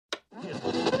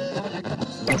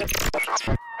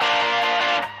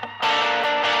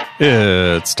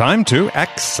It's time to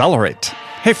accelerate.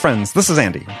 Hey friends, this is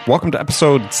Andy. Welcome to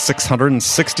episode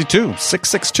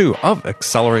 662 of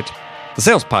Accelerate, the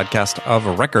sales podcast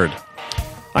of record.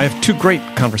 I have two great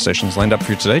conversations lined up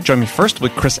for you today. Join me first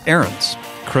with Chris Ahrens.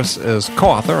 Chris is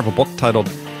co-author of a book titled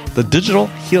The Digital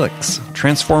Helix,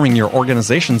 Transforming Your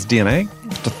Organization's DNA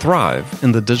to Thrive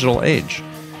in the Digital Age.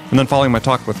 And then following my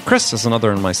talk with Chris is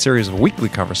another in my series of weekly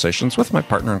conversations with my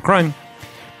partner in crime,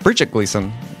 Bridget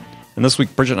Gleason. And this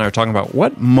week, Bridget and I are talking about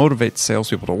what motivates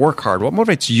salespeople to work hard, what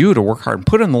motivates you to work hard and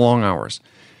put in the long hours.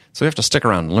 So you have to stick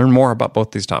around and learn more about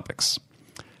both these topics.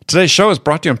 Today's show is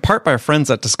brought to you in part by our friends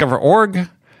at DiscoverOrg.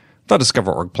 The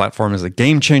DiscoverOrg platform is a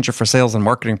game changer for sales and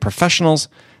marketing professionals.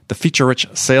 The feature-rich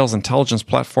sales intelligence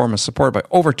platform is supported by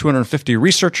over 250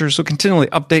 researchers who continually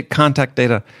update contact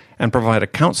data and provide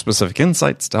account-specific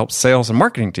insights to help sales and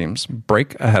marketing teams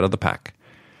break ahead of the pack.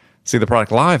 See the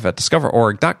product live at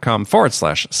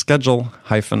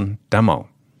discoverorg.com/schedule-demo.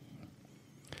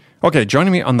 Okay,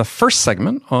 joining me on the first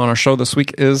segment on our show this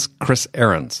week is Chris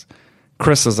Ahrens.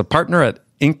 Chris is a partner at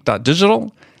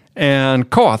Ink.Digital and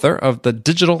co-author of The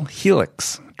Digital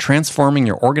Helix, Transforming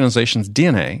Your Organization's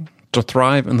DNA to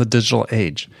Thrive in the Digital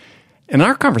Age. In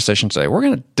our conversation today, we're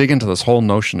going to dig into this whole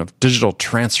notion of digital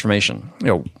transformation,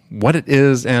 what it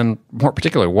is and more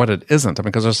particularly what it isn't.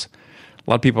 Because there's a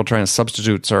lot of people trying to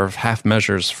substitute sort of half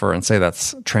measures for and say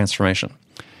that's transformation.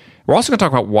 We're also going to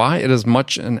talk about why it is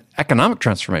much an economic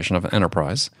transformation of an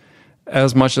enterprise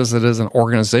as much as it is an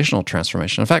organizational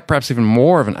transformation. In fact, perhaps even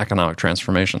more of an economic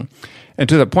transformation. And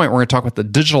to that point, we're going to talk about the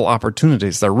digital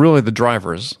opportunities that are really the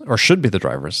drivers, or should be the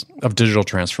drivers, of digital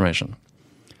transformation.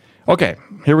 Okay,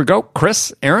 here we go.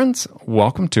 Chris Ahrens,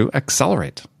 welcome to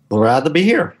Accelerate. Glad to be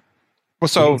here. Well,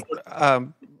 so,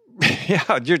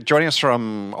 yeah, you're joining us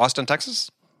from Austin, Texas?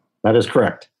 That is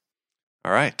correct.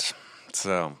 All right.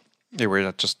 So, yeah, we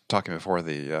were just talking before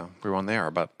we were on the air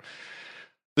about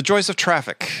the joys of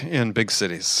traffic in big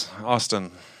cities.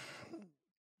 Austin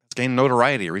has gained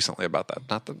notoriety recently about that.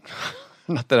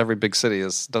 Not that every big city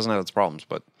doesn't have its problems,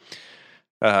 but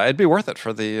it'd be worth it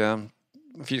for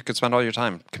if you could spend all your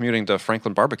time commuting to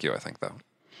Franklin Barbecue, I think, though.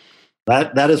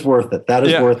 That is worth it. That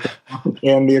is worth it.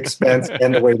 And the expense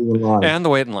and the waiting in line. And the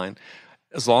wait in line.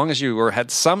 As long as you had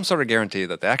some sort of guarantee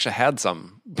that they actually had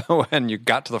some when you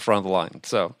got to the front of the line.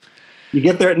 So you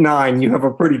get there at 9, you have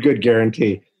a pretty good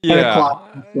guarantee. 10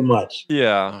 o'clock, not so much.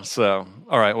 Yeah. So,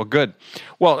 all right. Well, good.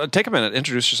 Well, take a minute.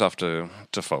 Introduce yourself to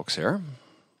folks here.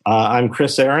 I'm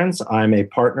Chris Ahrens. I'm a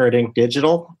partner at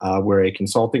Ink.Digital. We're a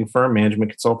consulting firm,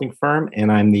 management consulting firm, and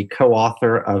I'm the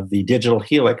co-author of The Digital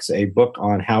Helix, a book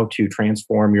on how to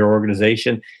transform your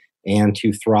organization and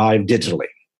to thrive digitally.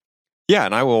 Yeah,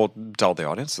 and I will tell the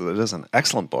audience that it is an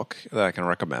excellent book that I can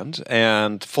recommend.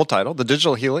 And full title, The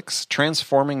Digital Helix,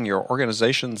 Transforming Your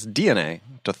Organization's DNA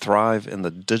to Thrive in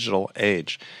the Digital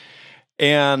Age.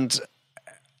 And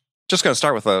just going to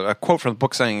start with a quote from the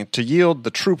book saying, to yield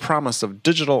the true promise of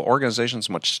digital organizations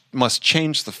must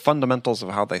change the fundamentals of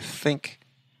how they think,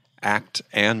 act,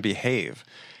 and behave.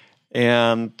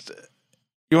 And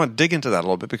you want to dig into that a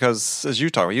little bit because, as you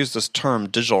talk, we use this term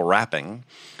digital wrapping.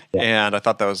 Yeah. And I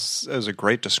thought that was a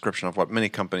great description of what many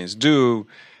companies do.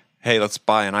 Hey, let's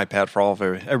buy an iPad for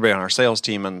everybody on our sales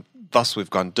team, and thus we've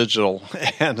gone digital.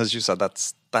 And as you said,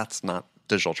 that's not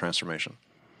digital transformation.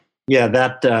 Yeah,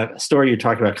 that story you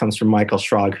talked about comes from Michael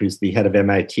Schrag, who's the head of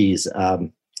MIT's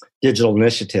digital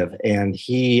initiative. And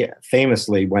he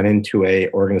famously went into an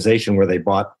organization where they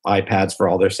bought iPads for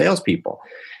all their salespeople.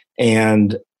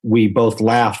 And we both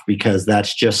laughed because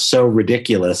that's just so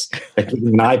ridiculous that giving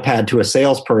an iPad to a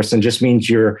salesperson just means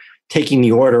you're taking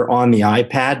the order on the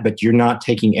iPad, but you're not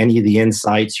taking any of the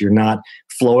insights. You're not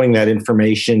flowing that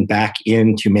information back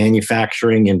into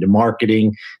manufacturing, into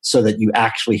marketing, so that you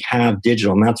actually have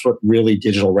digital. And that's what really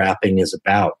digital wrapping is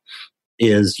about,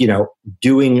 is,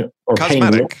 doing or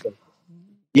cosmetic.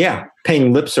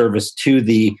 paying lip service to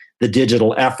the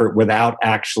digital effort without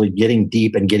actually getting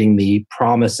deep and getting the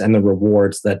promise and the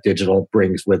rewards that digital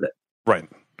brings with it. Right.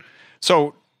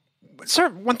 So,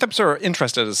 one thing I'm sort of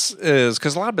interested is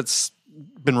because a lot of it's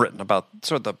been written about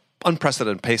sort of the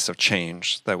unprecedented pace of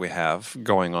change that we have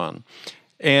going on,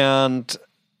 and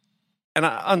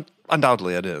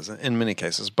undoubtedly it is in many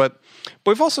cases. But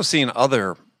we've also seen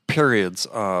other periods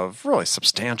of really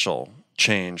substantial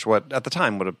change, what at the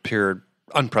time would have appeared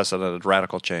unprecedented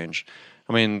radical change.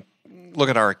 I mean, look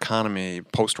at our economy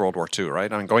post World War II,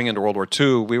 right? I mean, going into World War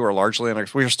II, we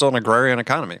were still an agrarian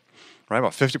economy, right?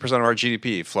 About 50% of our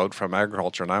GDP flowed from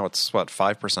agriculture. Now it's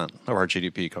 5% of our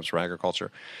GDP comes from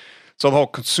agriculture. So the whole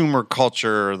consumer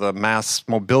culture, the mass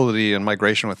mobility and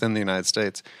migration within the United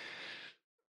States.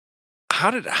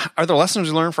 Are there lessons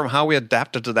you learned from how we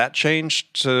adapted to that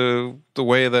change to the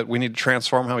way that we need to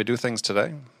transform how we do things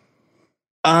today?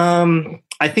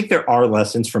 I think there are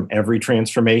lessons from every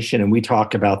transformation, and we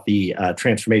talk about the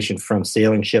transformation from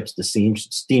sailing ships to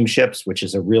steamships, which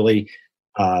is a really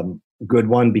good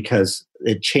one because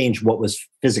it changed what was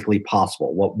physically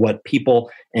possible, what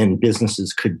people and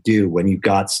businesses could do when you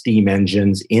got steam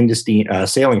engines into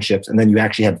sailing ships, and then you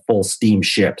actually had full steam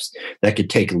ships that could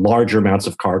take larger amounts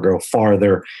of cargo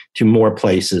farther to more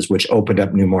places, which opened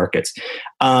up new markets.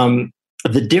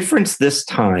 The difference this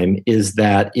time is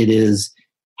that it is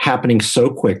happening so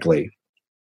quickly,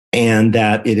 and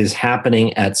that it is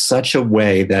happening at such a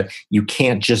way that you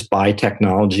can't just buy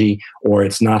technology, or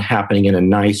it's not happening in a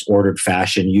nice ordered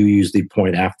fashion. You use the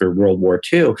point after World War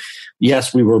II.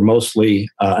 Yes, we were mostly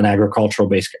an agricultural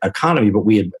based economy, but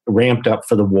we had ramped up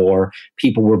for the war.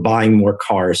 People were buying more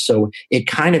cars. So it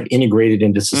kind of integrated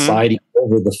into society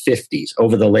over the 50s,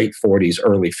 over the late 40s,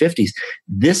 early 50s.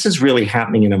 This is really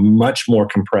happening in a much more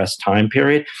compressed time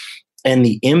period. And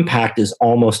the impact is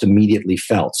almost immediately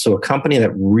felt. So a company that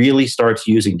really starts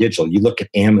using digital, you look at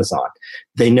Amazon,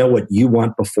 they know what you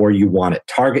want before you want it.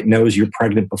 Target knows you're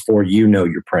pregnant before you know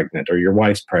you're pregnant or your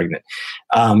wife's pregnant.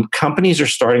 Companies are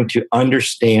starting to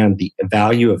understand the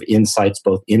value of insights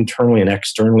both internally and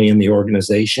externally in the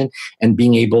organization, and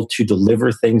being able to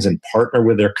deliver things and partner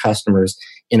with their customers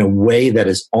in a way that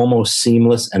is almost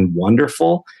seamless and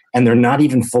wonderful. And they're not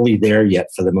even fully there yet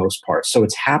for the most part. So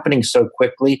it's happening so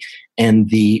quickly, and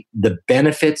the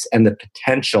benefits and the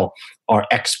potential are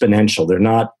exponential. They're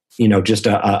not, just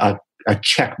a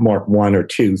check mark 1 or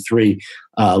 2, 3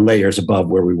 layers above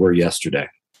where we were yesterday.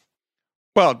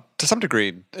 Well, to some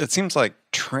degree, it seems like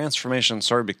transformation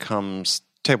sort of becomes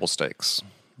table stakes,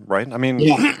 right? I mean,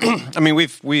 yeah. I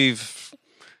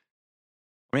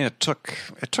mean, it took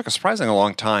a surprisingly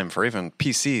long time for even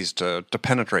PCs to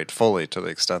penetrate fully to the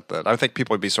extent that I think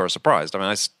people would be sort of surprised. I mean,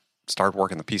 I started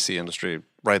working in the PC industry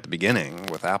right at the beginning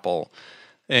with Apple,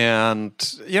 and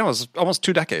it was almost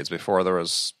 2 decades before there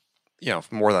was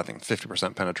more than, I think,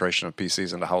 50% penetration of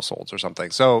PCs into households or something.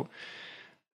 So,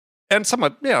 and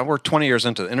somewhat, we're 20 years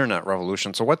into the internet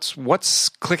revolution. So what's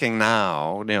clicking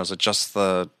now? Is it just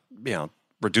the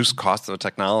reduced cost of the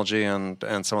technology and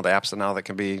some of the apps that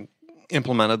can be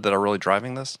implemented that are really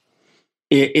driving this?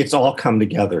 It's all come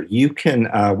together. You can,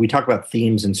 we talk about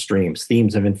themes and streams,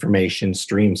 themes of information,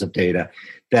 streams of data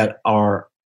that are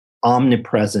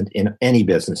omnipresent in any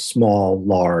business, small,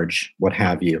 large, what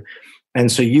have you. And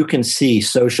so you can see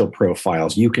social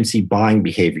profiles, you can see buying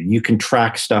behavior, you can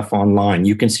track stuff online,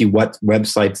 you can see what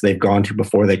websites they've gone to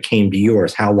before they came to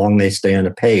yours, how long they stay on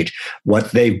a page,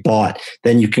 what they've bought.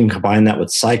 Then you can combine that with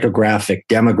psychographic,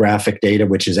 demographic data,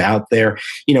 which is out there.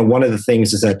 One of the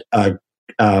things is that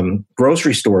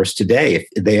grocery stores today, if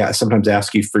they sometimes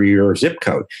ask you for your zip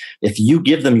code. If you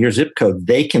give them your zip code,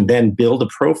 they can then build a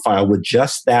profile with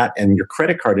just that and your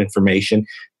credit card information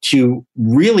to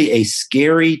really a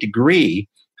scary degree,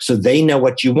 so they know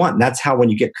what you want. And that's how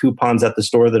when you get coupons at the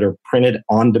store that are printed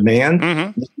on demand,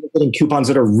 you're getting coupons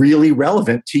that are really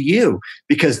relevant to you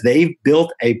because they've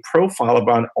built a profile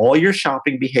about all your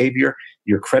shopping behavior,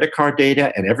 your credit card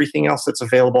data, and everything else that's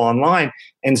available online.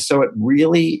 And so it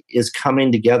really is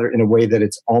coming together in a way that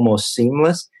it's almost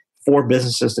seamless for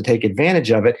businesses to take advantage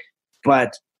of it.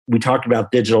 But we talked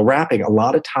about digital wrapping. A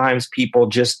lot of times people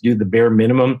just do the bare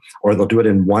minimum, or they'll do it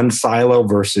in one silo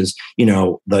versus,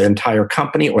 the entire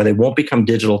company, or they won't become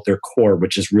digital at their core,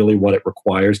 which is really what it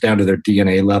requires, down to their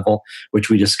DNA level, which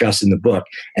we discuss in the book.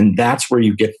 And that's where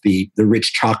you get the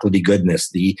rich chocolatey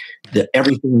goodness, the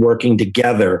everything working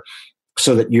together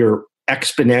so that you're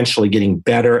exponentially getting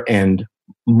better and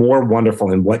more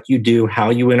wonderful in what you do,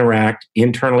 how you interact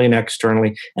internally and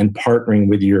externally, and partnering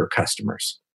with your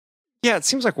customers. Yeah, it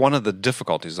seems like one of the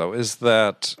difficulties, though, is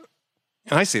that,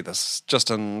 and I see this just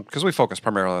because we focus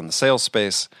primarily on the sales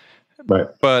space, right?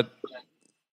 But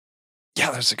yeah,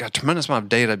 there's a tremendous amount of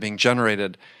data being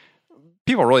generated.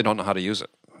 People really don't know how to use it.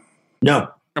 No.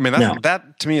 I mean,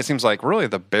 that to me, it seems like really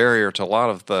the barrier to a lot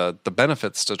of the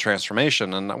benefits to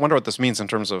transformation. And I wonder what this means in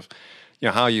terms of,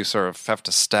 how you sort of have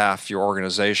to staff your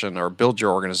organization or build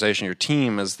your organization, your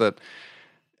team,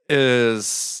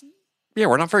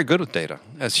 we're not very good with data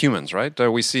as humans, right?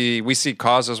 We see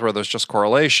causes where there's just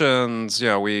correlations.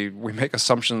 We make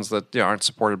assumptions that aren't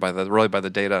supported by the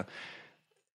data,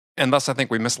 and thus I think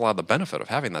we miss a lot of the benefit of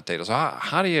having that data. So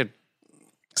how do you? It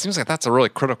seems like that's a really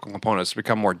critical component, is to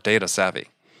become more data savvy.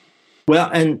 Well,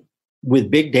 and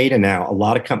with big data now, a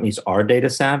lot of companies are data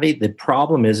savvy. The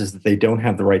problem is that they don't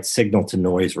have the right signal to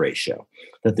noise ratio,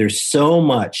 that there's so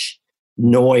much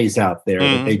noise out there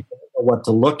that they don't know what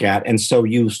to look at. And so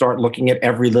you start looking at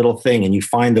every little thing and you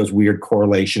find those weird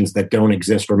correlations that don't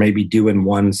exist or maybe do in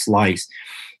one slice.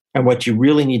 And what you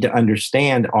really need to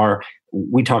understand are,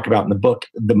 we talk about in the book,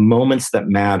 the moments that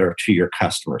matter to your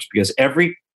customers, because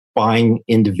every buying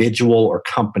individual or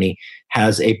company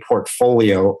has a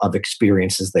portfolio of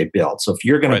experiences they build. So if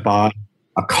you're going to buy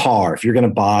a car, if you're going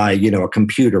to buy, a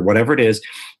computer, whatever it is,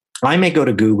 I may go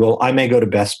to Google, I may go to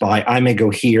Best Buy, I may go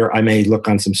here, I may look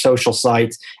on some social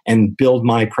sites and build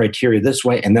my criteria this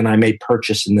way, and then I may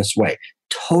purchase in this way.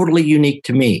 Totally unique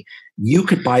to me. You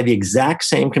could buy the exact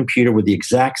same computer with the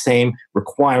exact same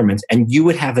requirements, and you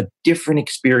would have a different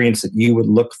experience that you would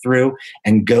look through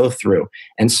and go through.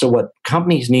 And so what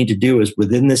companies need to do is,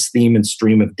 within this theme and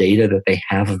stream of data that they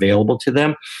have available to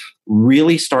them,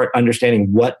 really start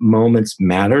understanding what moments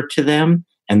matter to them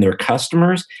and their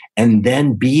customers, and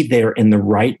then be there in the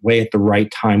right way at the right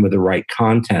time with the right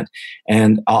content.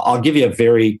 And I'll give you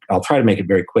I'll try to make a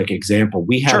very quick example.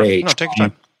 We had take your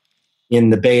time. In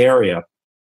the Bay Area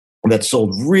that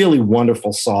sold really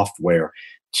wonderful software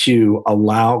to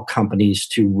allow companies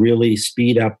to really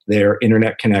speed up their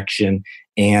internet connection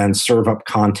and serve up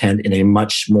content in a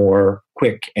much more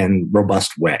quick and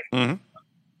robust way. Mm-hmm.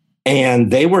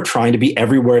 And they were trying to be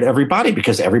everywhere to everybody,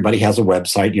 because everybody has a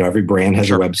website. Every brand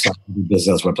has a website, every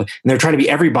business website, and they're trying to be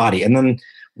everybody. And then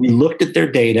we looked at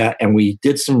their data and we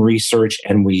did some research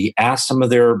and we asked some of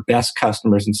their best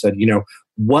customers and said,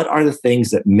 what are the things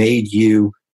that made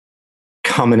you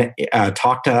come and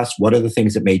talk to us? What are the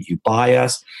things that made you buy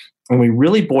us? And we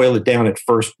really boiled it down at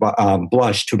first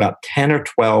blush to about 10 or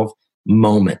 12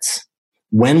 moments.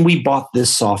 When we bought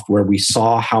this software, we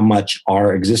saw how much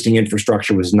our existing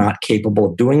infrastructure was not capable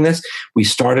of doing this. We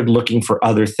started looking for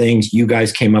other things. You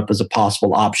guys came up as a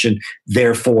possible option.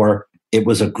 Therefore, it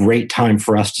was a great time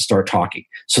for us to start talking.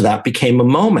 So that became a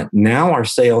moment. Now our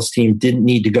sales team didn't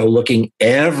need to go looking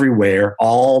everywhere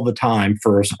all the time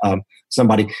for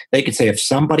somebody. They could say, if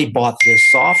somebody bought this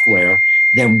software,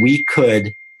 then we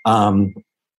could,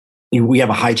 we have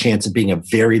a high chance of being a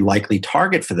very likely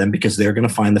target for them, because they're going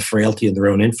to find the frailty in their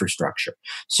own infrastructure.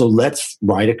 So let's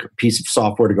write a piece of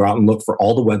software to go out and look for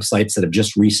all the websites that have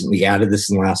just recently added this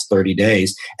in the last 30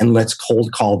 days, and let's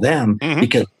cold call them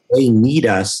because they need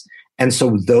us. And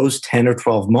so those 10 or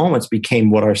 12 moments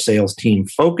became what our sales team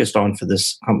focused on for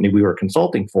this company we were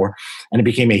consulting for. And it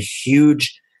became a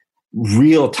huge,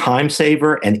 real time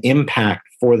saver and impact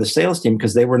for the sales team,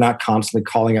 because they were not constantly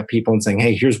calling up people and saying,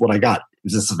 hey, here's what I got.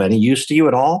 Is this of any use to you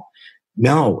at all?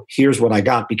 No, here's what I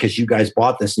got because you guys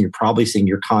bought this, and you're probably seeing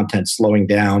your content slowing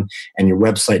down and your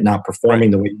website not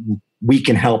performing the way we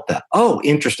can help that. Oh,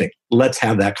 interesting. Let's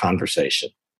have that conversation.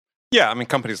 Yeah, I mean,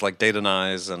 companies like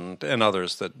Datanyze and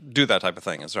others that do that type of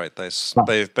thing is right. They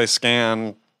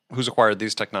scan who's acquired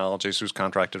these technologies, who's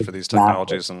contracted for these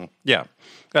technologies, and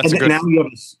that's good.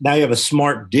 Now you have a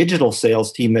smart digital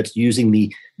sales team that's using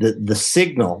the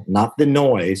signal, not the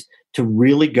noise, to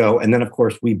really go. And then, of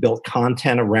course, we built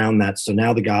content around that. So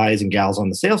now the guys and gals on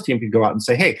the sales team can go out and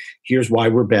say, hey, here's why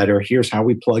we're better. Here's how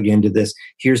we plug into this.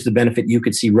 Here's the benefit you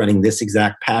could see running this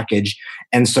exact package.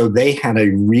 And so they had a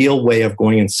real way of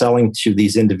going and selling to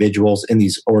these individuals in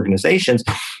these organizations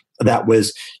that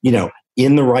was,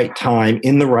 in the right time,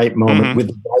 in the right moment, with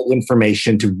the right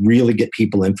information to really get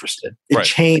people interested. It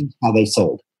changed how they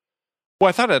sold. Well,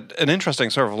 I thought an interesting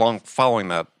sort of along following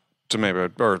that, to maybe,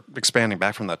 or expanding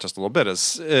back from that just a little bit,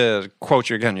 is a quote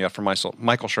you have from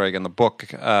Michael Schrage in the book,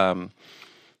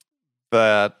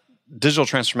 that digital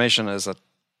transformation is a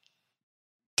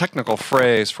technical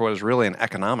phrase for what is really an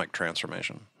economic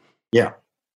transformation. Yeah.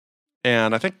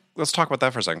 And I think, let's talk about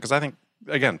that for a second, because I think,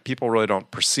 again, people really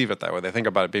don't perceive it that way. They think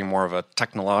about it being more of a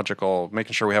technological,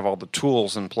 making sure we have all the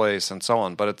tools in place and so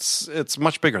on, but it's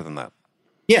much bigger than that.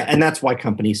 Yeah, and that's why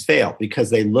companies fail, because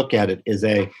they look at it as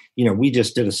we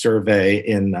just did a survey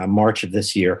in March of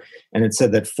this year, and it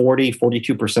said that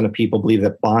 42% of people believe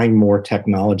that buying more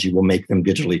technology will make them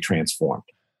digitally transformed,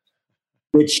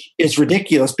 which is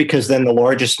ridiculous, because then the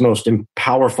largest, most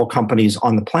powerful companies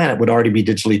on the planet would already be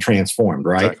digitally transformed,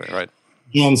 right? Exactly, right.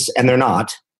 And they're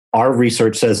not. Our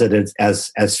research says that it's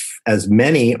as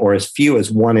many or as few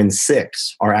as 1 in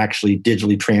 6 are actually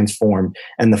digitally transformed,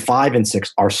 and the 5 in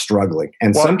 6 are struggling.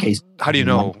 And some cases, how do you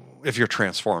know if you're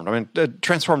transformed? I mean,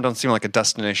 transformed doesn't seem like a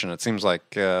destination. It seems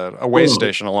like a way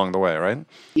station along the way, right?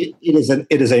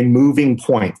 It is a moving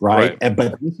point, right?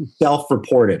 But this is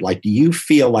self-reported. Like, do you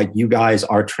feel like you guys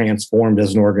are transformed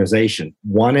as an organization?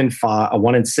 1 in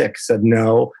 6 said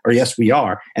no, or yes, we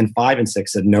are, and 5 in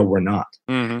 6 said no, we're not.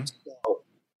 Mm-hmm.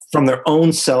 From their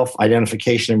own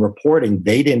self-identification and reporting,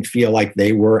 they didn't feel like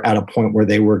they were at a point where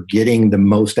they were getting the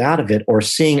most out of it or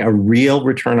seeing a real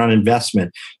return on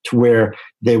investment to where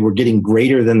they were getting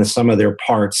greater than the sum of their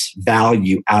parts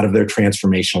value out of their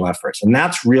transformational efforts. And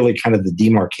that's really kind of the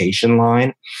demarcation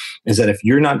line, is that if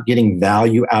you're not getting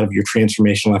value out of your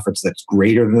transformational efforts that's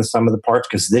greater than the sum of the parts,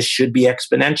 because this should be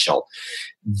exponential,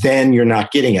 then you're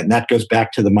not getting it. And that goes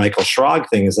back to the Michael Schrag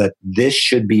thing, is that this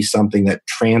should be something that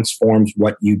transforms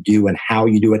what you do and how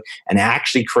you do it, and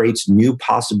actually creates new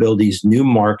possibilities, new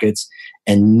markets,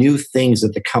 and new things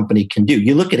that the company can do.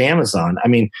 You look at Amazon. I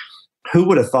mean, who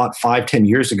would have thought 5-10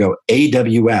 years ago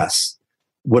AWS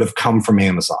would have come from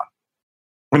Amazon?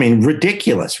 I mean,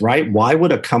 ridiculous, right? Why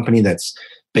would a company that's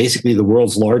basically the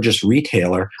world's largest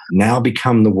retailer now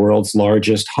become the world's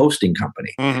largest hosting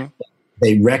company? Mm-hmm.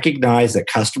 They recognized that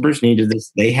customers needed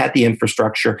this. They had the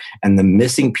infrastructure, and the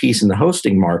missing piece in the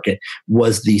hosting market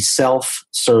was the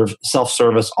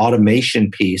self-service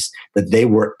automation piece that they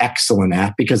were excellent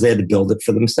at because they had to build it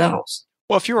for themselves.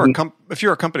 Well, if you were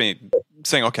a company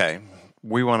saying, okay,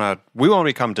 we want to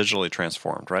become digitally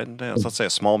transformed, right? Let's say a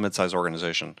small, mid-sized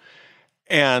organization,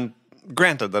 and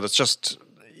granted that it's just,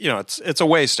 it's a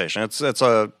way station. It's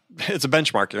a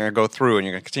benchmark you're going to go through, and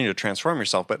you're going to continue to transform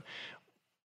yourself. But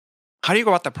how do you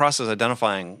go about the process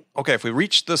identifying, okay, if we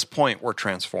reach this point, we're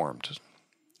transformed?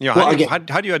 How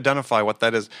do you identify what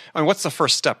that is? I mean, what's the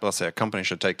first step, let's say, a company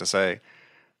should take to say,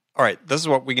 all right, this is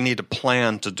what we need to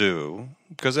plan to do,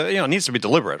 because it needs to be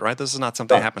deliberate, right? This is not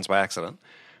something that happens by accident.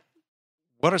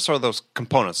 What are sort of those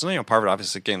components? And, part of it,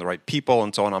 obviously, getting the right people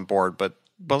and so on board, but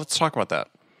let's talk about that.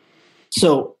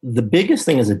 So the biggest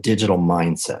thing is a digital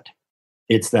mindset.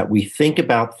 It's that we think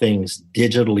about things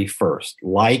digitally first,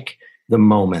 like the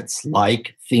moments,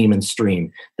 like theme and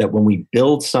stream, that when we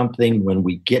build something, when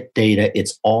we get data,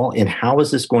 it's all in how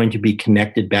is this going to be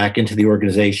connected back into the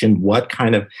organization? What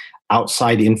kind of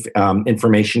outside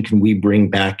information can we bring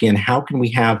back in? How can we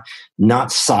have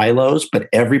not silos, but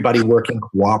everybody working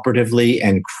cooperatively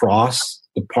and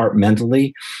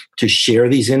cross-departmentally to share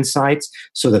these insights,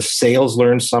 so that if sales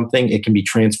learns something, it can be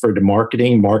transferred to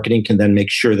marketing. Marketing can then make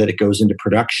sure that it goes into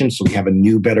production, so we have a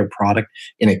new, better product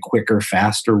in a quicker,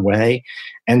 faster way.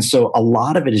 And so a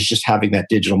lot of it is just having that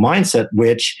digital mindset,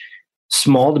 which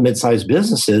small to mid-sized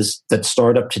businesses that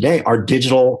start up today are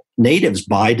digital natives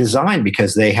by design,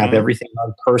 because they have everything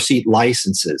on per-seat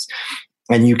licenses.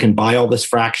 And you can buy all this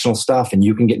fractional stuff, and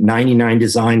you can get 99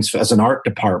 designs as an art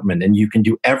department, and you can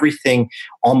do everything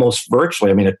almost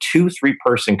virtually. I mean, a 2-3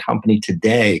 person company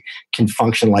today can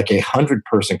function like a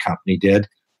 100-person company did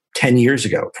 10 years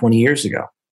ago, 20 years ago.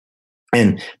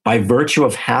 And by virtue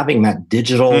of having that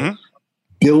digital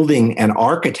building and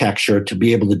architecture to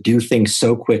be able to do things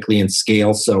so quickly and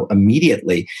scale so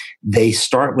immediately, they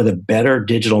start with a better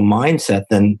digital mindset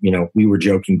than, we were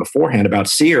joking beforehand about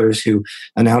Sears, who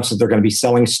announced that they're going to be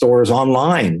selling stores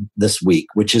online this week,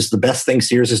 which is the best thing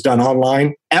Sears has done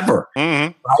online ever.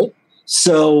 Right?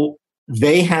 So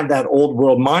they have that old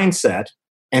world mindset,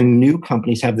 and new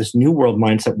companies have this new world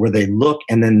mindset where they look,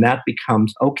 and then that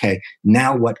becomes, okay,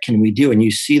 now what can we do? And you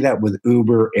see that with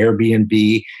Uber,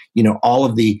 Airbnb, all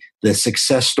of the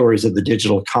success stories of the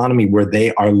digital economy, where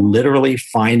they are literally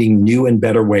finding new and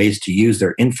better ways to use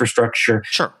their infrastructure,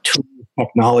 tools,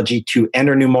 technology to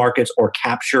enter new markets or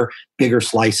capture bigger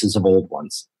slices of old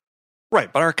ones. Right,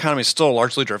 but our economy is still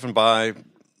largely driven by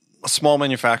a small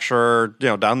manufacturer,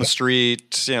 down the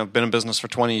street, been in business for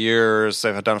 20 years.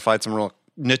 They've identified some real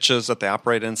niches that they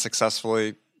operate in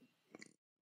successfully.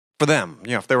 For them,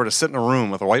 if they were to sit in a room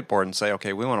with a whiteboard and say,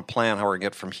 okay, we want to plan how we're going to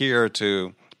get from here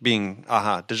to being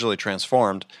digitally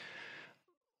transformed,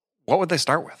 what would they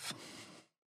start with?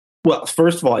 Well,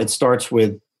 first of all, it starts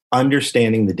with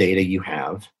understanding the data you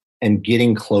have and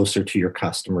getting closer to your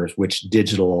customers, which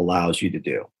digital allows you to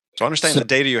do. So understanding the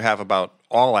data you have about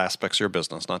all aspects of your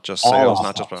business, not just sales,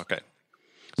 not just, okay.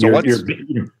 So your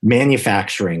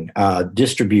manufacturing,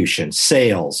 distribution,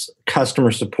 sales,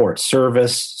 customer support,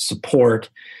 service, support,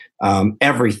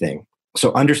 everything.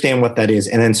 So understand what that is,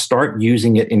 and then start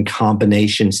using it in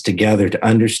combinations together to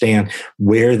understand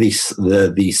where the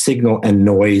signal and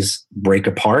noise break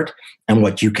apart and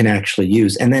what you can actually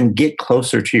use, and then get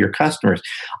closer to your customers.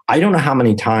 I don't know how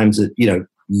many times that,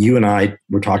 you and I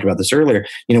were talking about this earlier.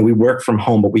 We work from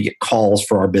home, but we get calls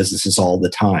for our businesses all the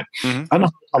time. Mm-hmm. I know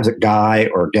sometimes a guy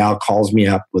or a gal calls me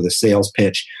up with a sales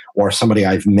pitch or somebody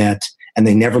I've met, and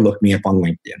they never look me up on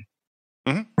LinkedIn.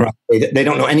 Mm-hmm. Right? They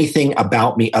don't know anything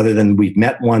about me other than we've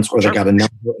met once or Sure. they got a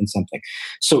number and something.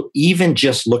 So even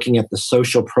just looking at the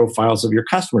social profiles of your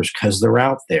customers, because they're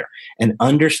out there, and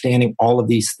understanding all of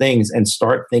these things and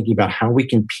start thinking about how we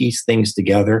can piece things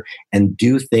together and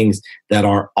do things that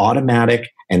are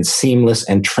automatic and seamless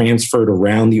and transferred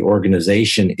around the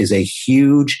organization is a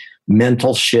huge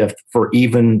mental shift for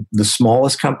even the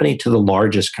smallest company to the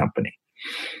largest company.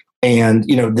 And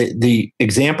the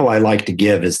example I like to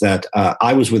give is that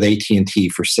I was with AT&T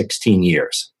for 16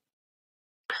 years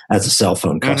as a cell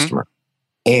phone customer.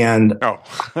 And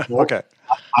okay.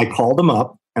 I called them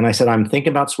up and I said, I'm thinking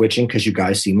about switching because you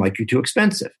guys seem like you're too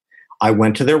expensive. I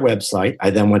went to their website. I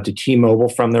then went to T-Mobile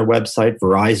from their website,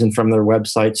 Verizon from their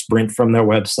website, Sprint from their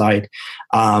website.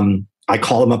 I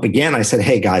called them up again. I said,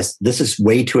 hey guys, this is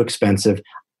way too expensive.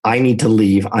 I need to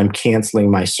leave. I'm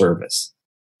canceling my service.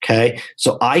 Okay.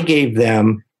 So I gave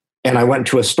them, and I went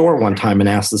to a store one time and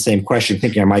asked the same question,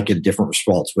 thinking I might get different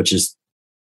results, which is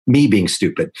me being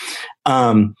stupid.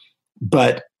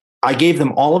 But I gave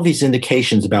them all of these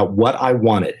indications about what I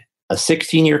wanted. A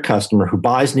 16-year customer who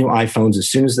buys new iPhones as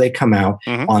soon as they come out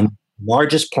on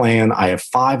largest plan. I have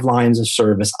 5 lines of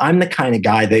service. I'm the kind of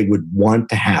guy they would want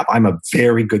to have. I'm a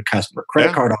very good customer.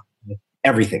 Credit card,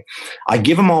 everything. I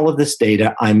give them all of this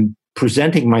data. I'm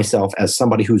presenting myself as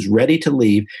somebody who's ready to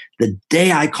leave. The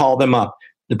day I call them up,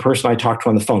 the person I talked to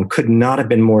on the phone could not have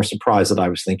been more surprised that I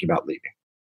was thinking about leaving.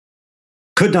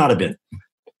 Could not have been.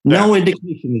 No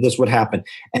indication that this would happen.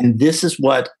 And this is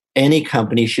what any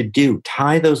company should do.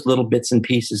 Tie those little bits and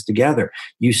pieces together.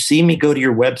 You see me go to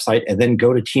your website and then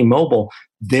go to T-Mobile.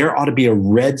 There ought to be a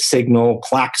red signal,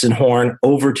 klaxon horn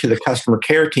over to the customer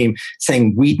care team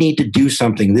saying, we need to do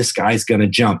something. This guy's going to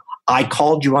jump. I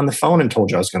called you on the phone and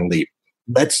told you I was going to leave.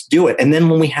 Let's do it. And then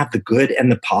when we have the good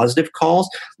and the positive calls,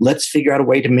 let's figure out a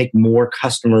way to make more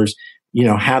customers,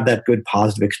 have that good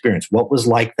positive experience. What was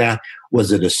like that?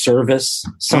 Was it a service?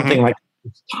 Something like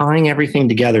it's tying everything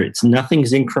together.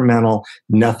 Nothing's incremental,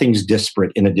 nothing's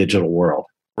disparate in a digital world.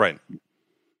 Right. Well,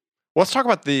 let's talk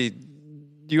about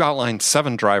you outlined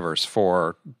 7 drivers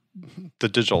for the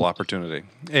digital opportunity.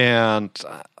 And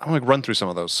I want to run through some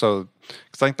of those. So,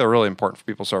 because I think they're really important for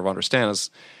people to sort of understand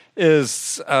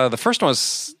is the first one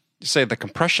is, you say, the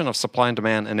compression of supply and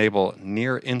demand enable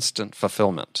near instant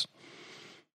fulfillment.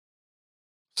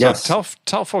 So yes.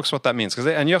 Tell folks what that means.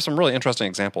 And you have some really interesting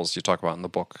examples you talk about in the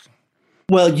book.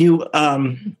 Well,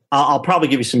 I'll probably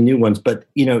give you some new ones, but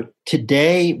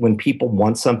today when people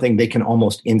want something, they can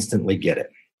almost instantly get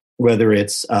it. Whether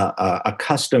it's a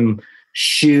custom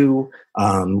shoe,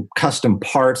 custom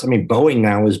parts. I mean, Boeing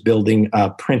now is building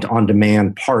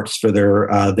print-on-demand parts for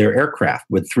their aircraft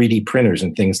with 3D printers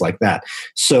and things like that.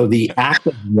 So the act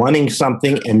of wanting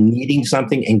something and needing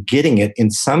something and getting it,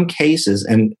 in some cases,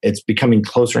 and it's becoming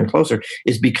closer and closer,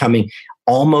 is becoming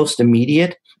almost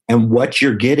immediate. And what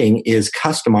you're getting is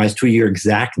customized to your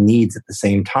exact needs at the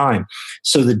same time.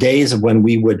 So the days of when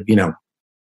we would,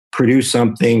 produce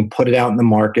something, put it out in the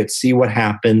market, see what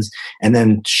happens, and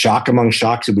then shock among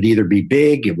shocks, it would either be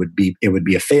big, it would be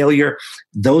a failure.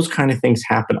 Those kind of things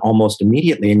happen almost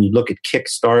immediately. And you look at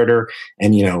Kickstarter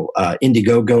and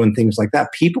Indiegogo and things like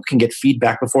that. People can get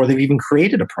feedback before they've even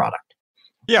created a product.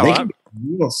 Yeah, they can get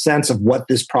a real sense of what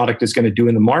this product is going to do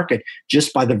in the market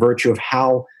just by the virtue of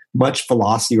how much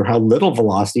velocity or how little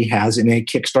velocity has in a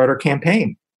Kickstarter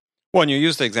campaign. Well, and you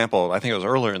used the example, I think it was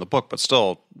earlier in the book, but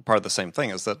still part of the same thing,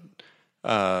 is that,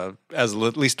 as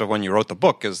at least of when you wrote the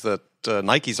book, is that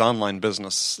Nike's online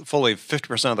business, fully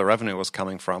 50% of the revenue was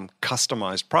coming from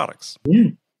customized products.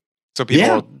 Mm. So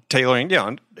people are tailoring,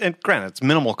 and granted, it's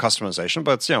minimal customization,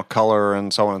 but it's, color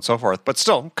and so on and so forth, but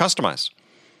still customized.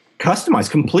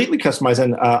 Completely customized.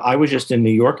 And I was just in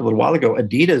New York a little while ago.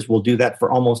 Adidas will do that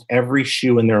for almost every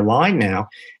shoe in their line now.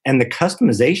 And the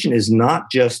customization is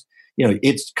not just,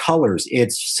 it's colors,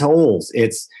 it's soles,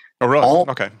 it's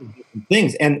all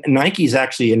things. And Nike's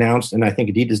actually announced, and I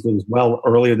think Adidas did as well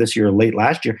earlier this year or late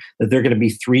last year, that they're going to be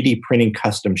 3D printing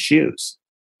custom shoes.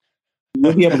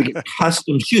 You'll be able to get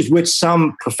custom shoes, which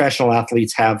some professional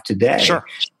athletes have today. Sure.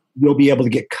 You'll be able to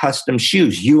get custom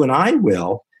shoes. You and I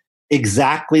will,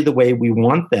 exactly the way we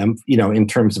want them, in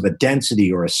terms of a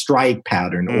density or a strike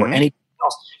pattern or anything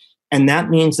else. And that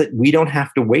means that we don't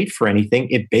have to wait for anything.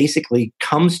 It basically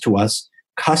comes to us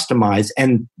customized.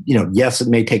 And, yes, it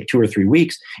may take 2 or 3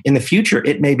 weeks. In the future,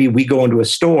 it may be we go into a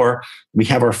store, we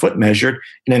have our foot measured.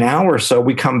 In an hour or so,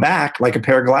 we come back like a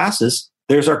pair of glasses.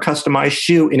 there's our customized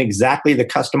shoe in exactly the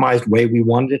customized way we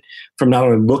wanted it, from not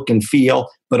only look and feel,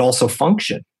 but also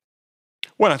function.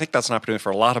 Well, I think that's an opportunity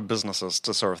for a lot of businesses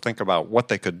to sort of think about what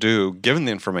they could do, given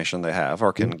the information they have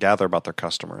or can gather about their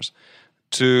customers,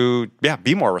 to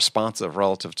be more responsive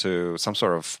relative to some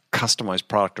sort of customized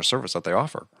product or service that they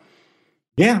offer.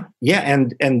 Yeah,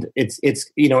 and it's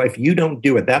if you don't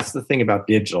do it, that's the thing about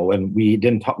digital, and we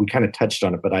didn't talk. We kind of touched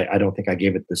on it, but I don't think I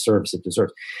gave it the service it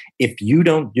deserves. If you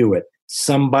don't do it,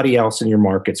 somebody else in your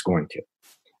market's going to.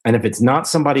 And if it's not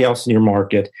somebody else in your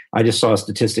market, I just saw a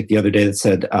statistic the other day that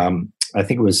said, I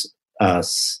think it was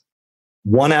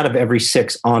 1 out of every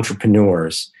 6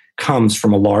 entrepreneurs comes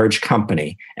from a large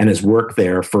company and has worked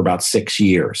there for about 6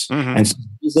 years. Mm-hmm. And so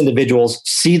these individuals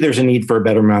see there's a need for a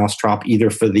better mousetrap,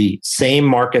 either for the same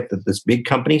market that this big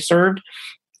company served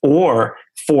or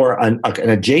for an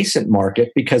adjacent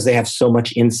market, because they have so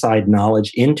much inside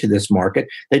knowledge into this market.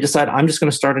 They decide, I'm just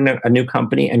going to start a new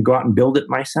company and go out and build it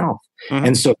myself. Mm-hmm.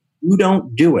 And so if you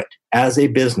don't do it as a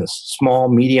business, small,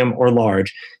 medium, or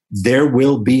large, there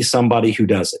will be somebody who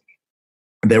does it.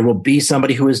 There will be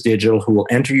somebody who is digital, who will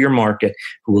enter your market,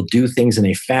 who will do things in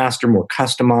a faster, more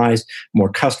customized,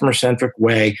 more customer-centric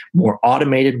way, more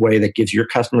automated way that gives your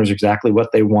customers exactly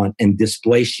what they want and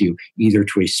displace you either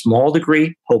to a small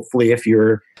degree, hopefully if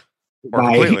you're... Or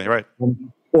completely, right.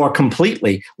 Or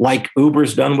completely, like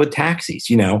Uber's done with taxis.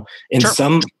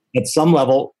 At some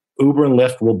level, Uber and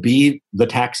Lyft will be the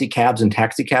taxi cabs, and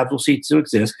taxi cabs will cease to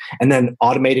exist. And then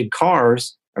automated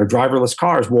cars or driverless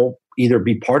cars will either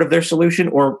be part of their solution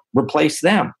or replace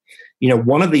them.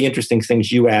 One of the interesting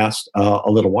things you asked a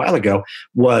little while ago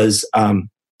was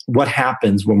what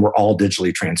happens when we're all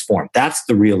digitally transformed? That's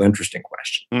the real interesting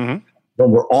question. Mm-hmm.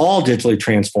 When we're all digitally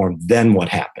transformed, then what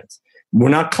happens? We're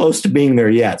not close to being there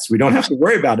yet, so we don't have to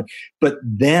worry about it. But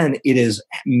then it is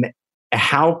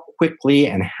how quickly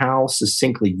and how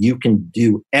succinctly you can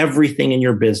do everything in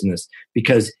your business,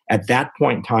 because at that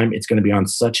point in time, it's going to be on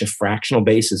such a fractional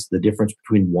basis, the difference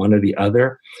between one or the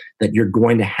other, that you're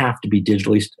going to have to be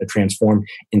digitally transformed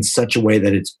in such a way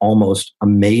that it's almost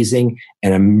amazing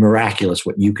and miraculous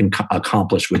what you can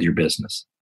accomplish with your business.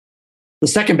 The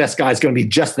second best guy is going to be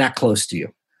just that close to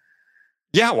you.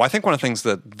 Yeah, well, I think one of the things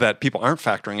that people aren't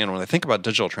factoring in when they think about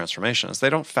digital transformation is they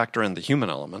don't factor in the human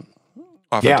element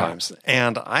oftentimes. Yeah.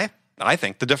 And I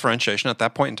think the differentiation at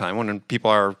that point in time, when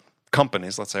people are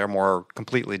companies, let's say, are more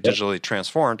completely digitally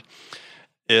transformed,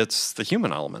 it's the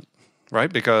human element,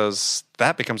 right? Because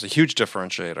that becomes a huge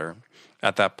differentiator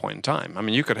at that point in time. I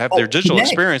mean, you could have their digital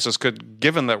experiences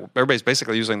given that everybody's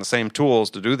basically using the same tools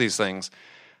to do these things,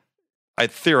 I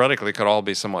theoretically could all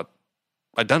be somewhat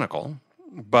identical.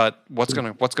 But what's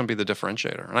going to be the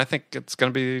differentiator? And I think it's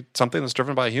going to be something that's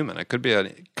driven by a human. It could be a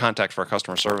contact for a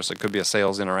customer service. It could be a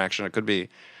sales interaction. It could be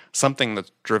something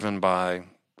that's driven by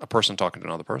a person talking to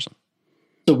another person.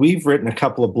 So we've written a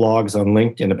couple of blogs on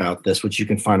LinkedIn about this, which you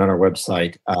can find on our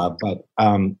website. But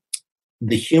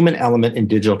the human element in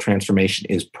digital transformation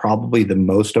is probably the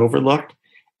most overlooked,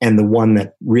 and the one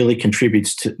that really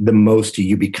contributes to the most to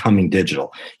you becoming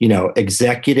digital.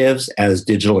 Executives as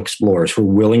digital explorers who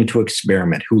are willing to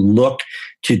experiment, who look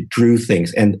to do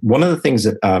things. And one of the things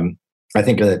that I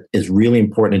think that is really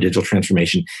important in digital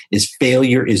transformation is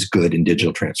failure is good in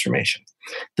digital transformation.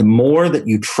 The more that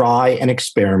you try and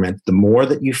experiment, the more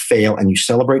that you fail and you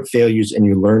celebrate failures and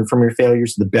you learn from your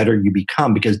failures, the better you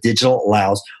become, because digital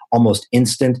allows almost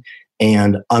instant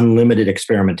and unlimited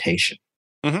experimentation.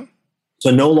 Mm-hmm. So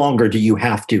no longer do you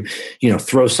have to,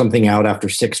 throw something out after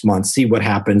 6 months, see what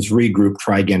happens, regroup,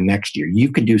 try again next year.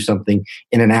 You can do something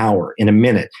in an hour, in a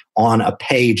minute, on a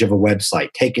page of a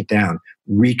website, take it down,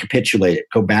 recapitulate it,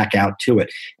 go back out to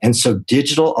it. And so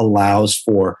digital allows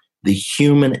for the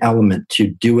human element to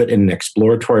do it in an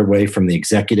exploratory way from the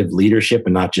executive leadership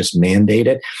and not just mandate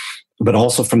it, but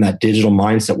also from that digital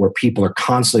mindset where people are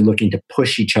constantly looking to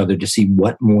push each other to see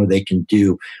what more they can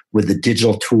do with the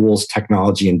digital tools,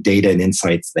 technology, and data and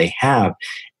insights they have.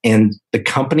 And the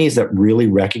companies that really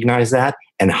recognize that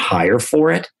and hire for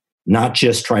it, not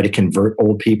just try to convert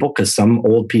old people, because some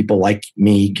old people like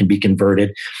me can be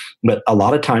converted, but a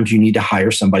lot of times you need to hire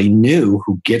somebody new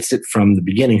who gets it from the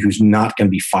beginning, who's not going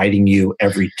to be fighting you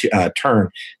every turn,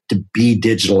 to be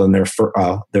digital in their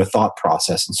thought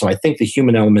process. And so I think the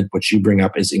human element, which you bring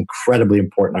up, is incredibly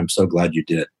important. I'm so glad you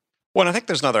did. Well, I think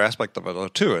there's another aspect of it, though,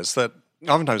 too, is that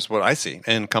oftentimes what I see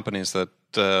in companies that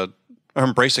are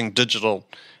embracing digital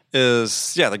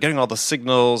is, they're getting all the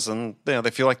signals and they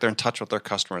feel like they're in touch with their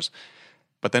customers,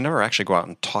 but they never actually go out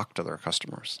and talk to their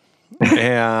customers.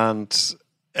 and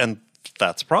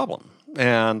that's a problem.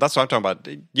 And that's what I'm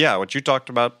talking about. Yeah, what you talked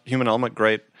about, human element,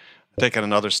 great. Taking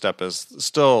another step is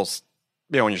still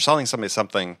when you're selling somebody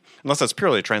something, unless it's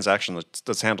purely a transaction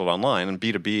that's handled online, and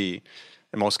B2B,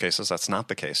 in most cases, that's not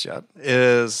the case yet,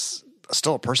 is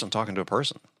still a person talking to a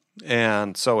person.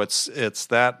 And so it's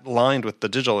that lined with the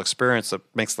digital experience that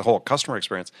makes the whole customer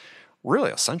experience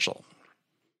really essential.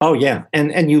 Oh, yeah.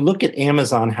 And you look at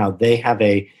Amazon, how they have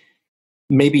a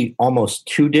maybe almost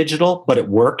too digital, but it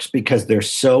works because they're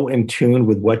so in tune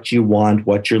with what you want,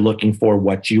 what you're looking for,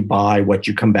 what you buy, what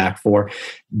you come back for.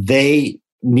 They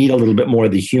need a little bit more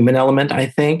of the human element, I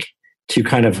think, to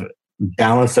kind of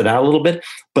balance it out a little bit.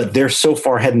 But they're so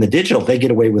far ahead in the digital, they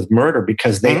get away with murder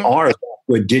because they are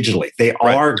good digitally. They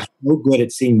are so good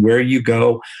at seeing where you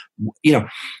go.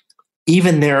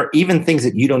 Even things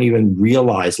that you don't even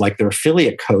realize, like their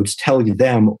affiliate codes tell you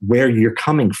them where you're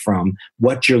coming from,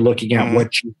 what you're looking at,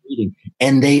 what you're reading,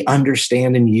 and they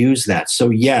understand and use that.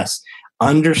 So yes,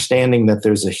 understanding that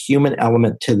there's a human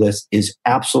element to this is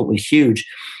absolutely huge,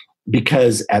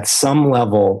 because at some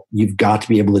level, you've got to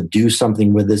be able to do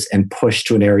something with this and push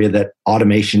to an area that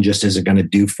automation just isn't going to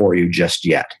do for you just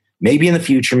yet. Maybe in the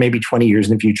future, maybe 20 years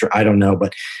in the future, I don't know.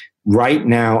 But right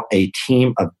now, a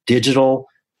team of digital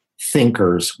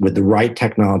thinkers with the right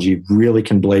technology really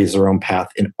can blaze their own path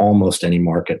in almost any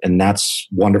market. And that's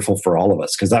wonderful for all of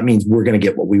us, because that means we're going to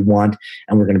get what we want,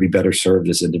 and we're going to be better served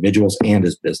as individuals and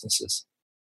as businesses.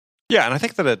 Yeah, and I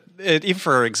think that it even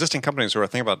for existing companies who are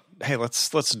thinking about, hey, let's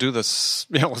do this,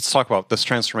 let's talk about what this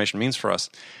transformation means for us.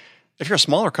 If you're a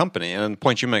smaller company, and the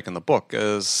point you make in the book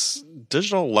is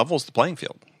digital levels the playing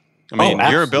field. I mean,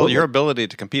 your ability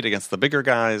to compete against the bigger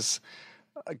guys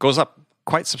goes up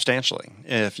quite substantially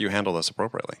if you handle this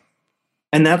appropriately.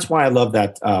 And that's why I love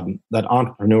that that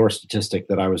entrepreneur statistic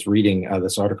that I was reading,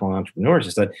 this article on entrepreneurs,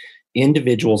 is that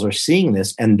individuals are seeing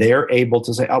this and they're able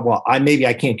to say, oh, well, maybe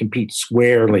I can't compete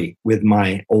squarely with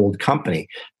my old company,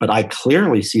 but I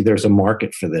clearly see there's a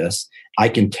market for this. I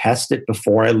can test it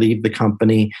before I leave the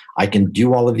company. I can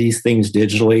do all of these things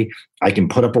digitally. I can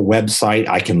put up a website.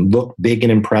 I can look big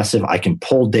and impressive. I can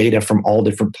pull data from all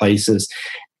different places.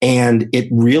 And it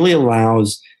really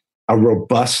allows a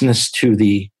robustness to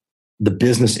the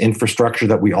business infrastructure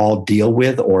that we all deal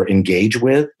with or engage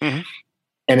with. Mm-hmm.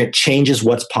 And it changes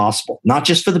what's possible, not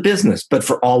just for the business, but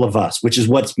for all of us, which is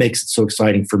what makes it so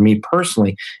exciting for me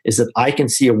personally, is that I can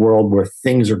see a world where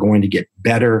things are going to get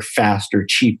better, faster,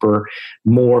 cheaper,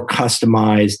 more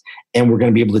customized, and we're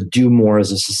going to be able to do more as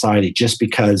a society just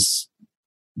because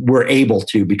we're able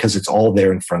to, because it's all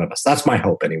there in front of us. That's my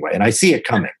hope anyway, and I see it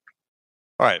coming.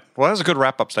 All right. Well, that was a good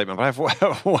wrap-up statement, but I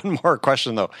have one more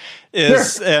question, though.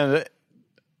 Sure.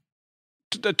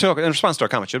 In response to a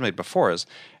comment you made before,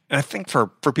 and I think for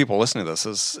people listening to this,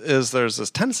 is there's this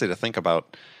tendency to think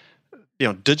about,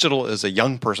 digital is a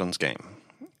young person's game.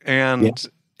 And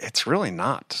it's really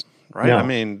not, right? No. I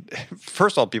mean,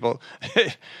 first of all, people...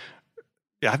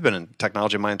 I've been in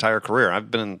technology my entire career. I've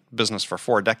been in business for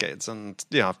 4 decades. And,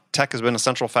 tech has been a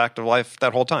central fact of life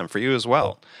that whole time, for you as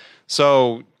well.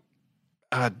 So...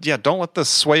 don't let this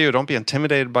sway you. Don't be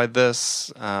intimidated by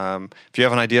this. If you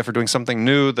have an idea for doing something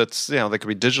new that's, that could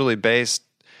be digitally based,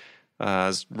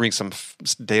 reading some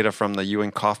data from the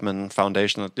Ewing Kauffman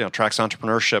Foundation that, tracks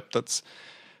entrepreneurship, that's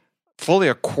fully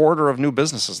a quarter of new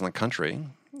businesses in the country.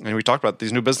 And we talked about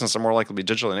these new businesses are more likely to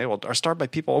be digitally enabled, are started by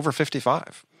people over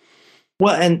 55.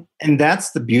 Well, and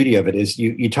that's the beauty of it is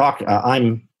you talk,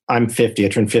 I'm 50, I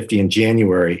turned 50 in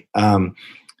January.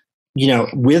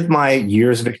 With my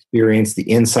years of experience, the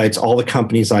insights, all the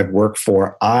companies I've worked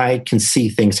for, I can see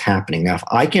things happening. Now, if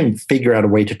I can figure out a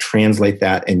way to translate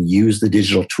that and use the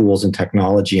digital tools and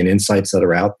technology and insights that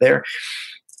are out there,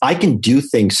 I can do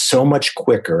things so much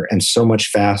quicker and so much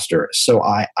faster. So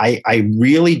I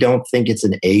really don't think it's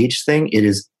an age thing. It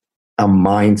is a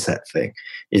mindset thing.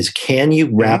 Can you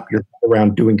wrap your head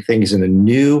around doing things in a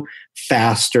new,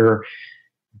 faster,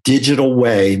 digital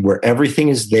way where everything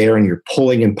is there and you're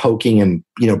pulling and poking and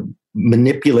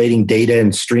manipulating data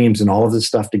and streams and all of this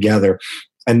stuff together,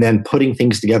 and then putting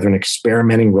things together and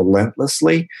experimenting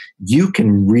relentlessly, you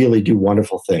can really do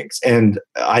wonderful things. And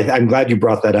I'm glad you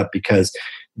brought that up, because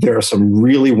there are some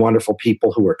really wonderful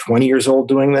people who are 20 years old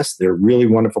doing this. There are really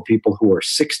wonderful people who are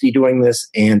 60 doing this,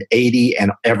 and 80,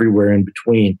 and everywhere in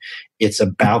between. It's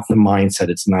about the mindset.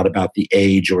 It's not about the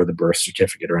age or the birth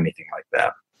certificate or anything like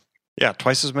that. Yeah,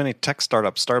 twice as many tech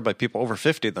startups started by people over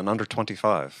 50 than under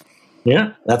 25.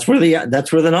 Yeah, that's where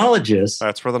the knowledge is.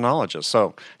 That's where the knowledge is.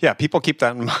 So, yeah, people keep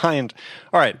that in mind.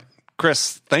 All right,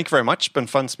 Chris, thank you very much. It's been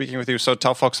fun speaking with you. So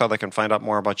tell folks how they can find out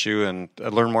more about you and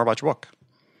learn more about your book.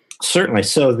 Certainly.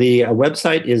 So the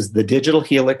website is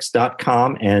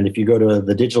thedigitalhelix.com. And if you go to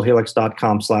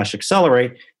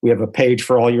thedigitalhelix.com/accelerate, we have a page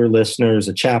for all your listeners,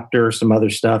 a chapter, some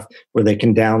other stuff where they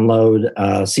can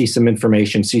download, see some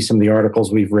information, see some of the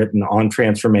articles we've written on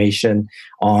transformation,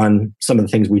 on some of the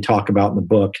things we talk about in the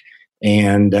book,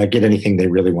 and get anything they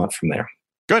really want from there.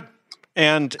 Good.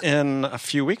 And in a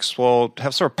few weeks, we'll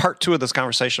have sort of part 2 of this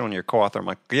conversation when your co-author,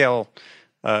 Mike Yale,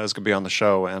 is going to be on the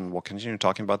show, and we'll continue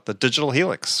talking about the digital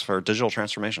helix for digital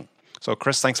transformation. So,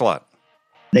 Chris, thanks a lot.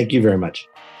 Thank you very much.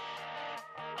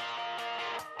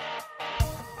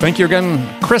 Thank you again,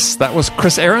 Chris. That was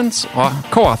Chris Ahrens,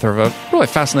 co-author of a really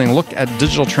fascinating look at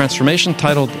digital transformation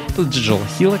titled The Digital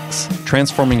Helix,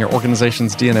 Transforming Your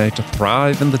Organization's DNA to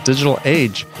Thrive in the Digital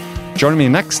Age. Joining me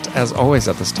next, as always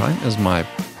at this time, is my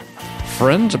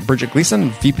friend, Bridget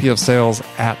Gleason, VP of Sales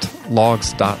at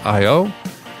Logs.io.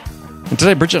 And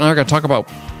today, Bridget and I are going to talk about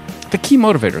the key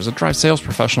motivators that drive sales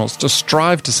professionals to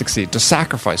strive to succeed, to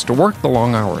sacrifice, to work the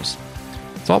long hours.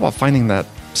 It's all about finding that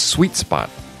sweet spot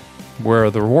where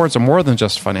the rewards are more than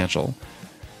just financial,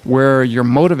 where you're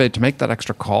motivated to make that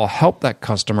extra call, help that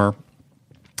customer,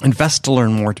 invest to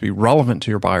learn more, to be relevant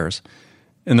to your buyers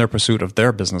in their pursuit of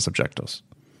their business objectives.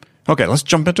 Okay, let's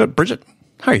jump into it. Bridget,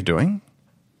 how are you doing?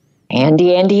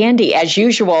 Andy, as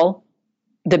usual.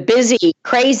 The busy,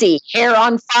 crazy, hair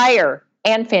on fire,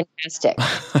 and fantastic.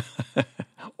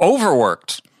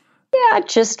 Overworked. Yeah,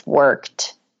 just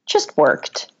worked.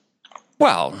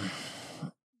 Well,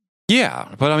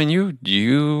 yeah, but I mean,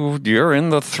 you're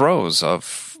in the throes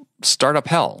of startup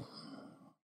hell,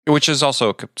 which is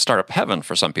also startup heaven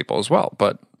for some people as well.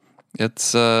 But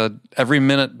it's every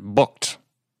minute booked.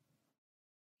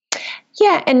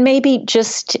 Yeah, and maybe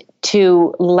just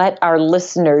to let our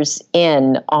listeners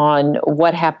in on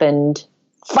what happened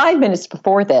 5 minutes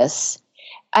before this,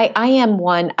 I am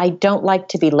one, I don't like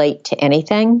to be late to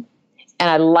anything, and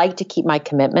I like to keep my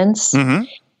commitments. Mm-hmm.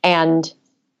 And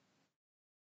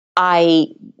I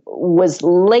was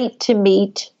late to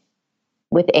meet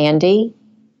with Andy.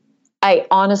 I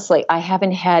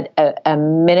haven't had a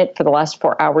minute for the last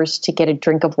 4 hours to get a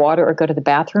drink of water or go to the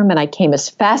bathroom, and I came as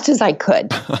fast as I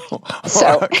could.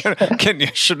 So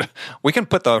we can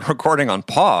put the recording on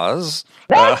pause.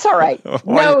 That's all right.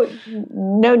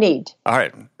 No need. All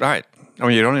right. I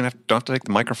mean, you don't even have to take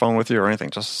the microphone with you or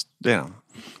anything. Just,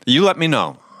 you let me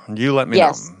know.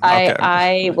 Yes, know. Okay.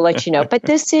 I will let you know. But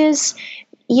this is,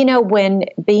 when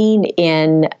being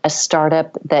in a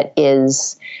startup that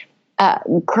is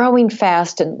growing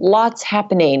fast and lots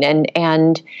happening,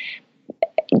 and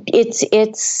this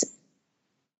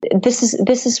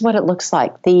is what it looks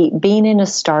like. Being in a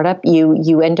startup,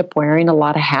 you end up wearing a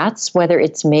lot of hats, whether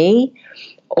it's me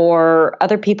or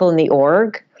other people in the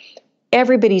org.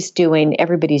 Everybody's doing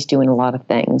a lot of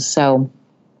things. So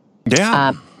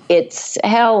yeah, it's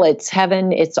hell, it's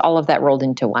heaven, it's all of that rolled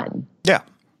into one. Yeah.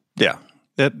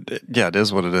 It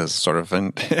is what it is, sort of,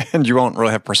 and you won't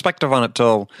really have perspective on it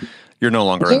till you're no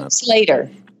longer in it.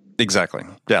 Later. Exactly.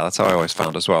 Yeah, that's how I always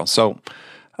found as well. So,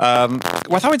 I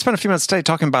thought we'd spend a few minutes today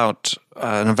talking about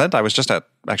an event I was just at,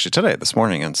 actually today, this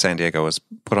morning in San Diego. It was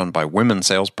put on by Women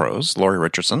Sales Pros, Lori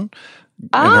Richardson,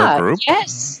 and her group.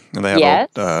 Yes. And they have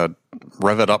a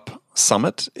Rev It Up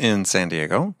Summit in San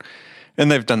Diego. And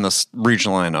they've done this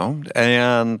regional, I know.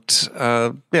 And,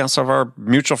 some of our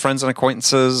mutual friends and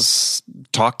acquaintances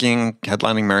talking,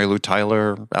 headlining Mary Lou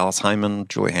Tyler, Alice Hyman,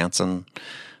 Julie Hansen,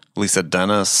 Lisa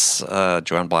Dennis,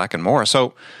 Joanne Black, and more.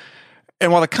 So,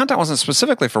 and while the content wasn't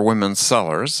specifically for women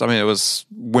sellers, I mean, it was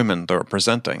women that were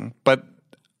presenting. But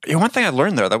one thing I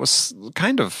learned there that was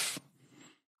kind of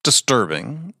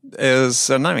disturbing is,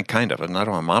 and not even kind of, and I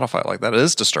don't want to modify it like that, it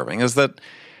is disturbing, is that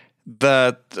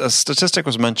a statistic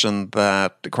was mentioned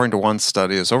that, according to one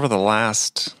study, is over the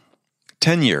last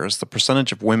 10 years, the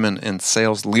percentage of women in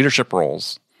sales leadership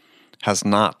roles has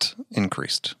not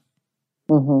increased.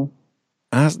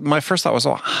 Mm-hmm. My first thought was,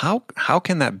 well, how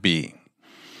can that be?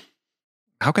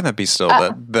 How can that be still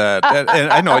that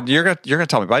and I know you're gonna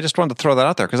tell me, but I just wanted to throw that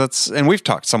out there because and we've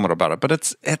talked somewhat about it, but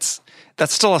it's that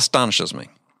still astonishes me.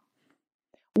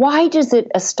 Why does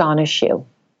it astonish you?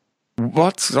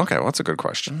 What's a good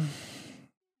question.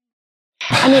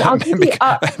 I mean, I'll give you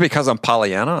because I'm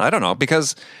Pollyanna. I don't know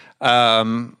because. I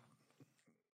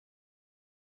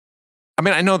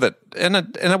mean, I know that, and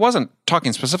it wasn't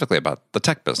talking specifically about the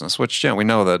tech business, which, we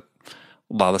know that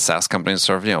a lot of the SaaS companies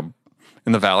sort of,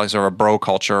 in the valleys are a bro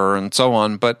culture and so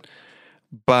on. But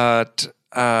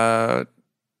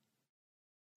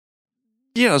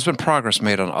there's been progress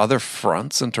made on other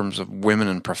fronts in terms of women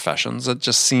in professions. It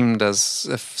just seemed as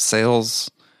if sales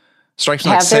strikes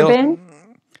me like sales. Have there been?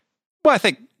 Well, I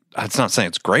think it's not saying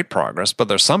it's great progress, but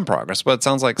there's some progress. But it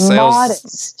sounds like sales,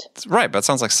 modest. Right? But it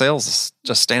sounds like sales is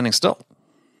just standing still.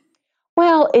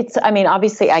 Well,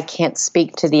 obviously I can't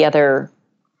speak to the other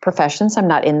professions. I'm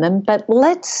not in them, but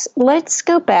let's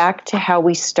go back to how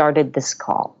we started this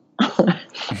call.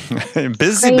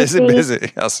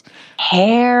 Busy. Yes.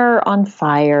 Hair on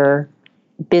fire,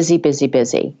 busy.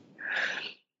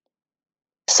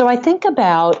 So I think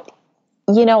about,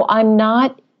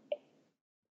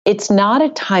 it's not a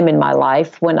time in my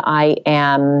life when I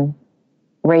am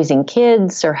raising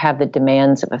kids or have the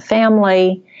demands of a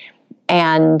family,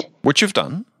 and which you've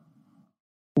done.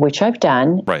 Which I've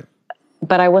done. Right.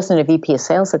 But I wasn't a VP of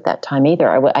sales at that time either.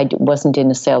 I wasn't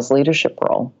in a sales leadership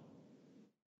role.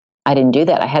 I didn't do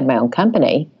that. I had my own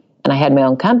company, and I had my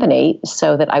own company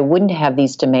so that I wouldn't have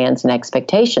these demands and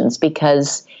expectations,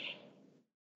 because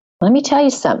let me tell you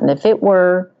something.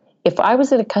 If I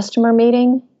was at a customer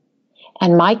meeting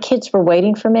and my kids were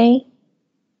waiting for me,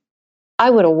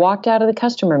 I would have walked out of the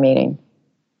customer meeting.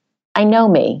 I know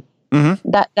me.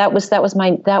 Mm-hmm. That was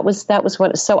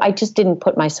what. So I just didn't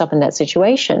put myself in that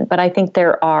situation. But I think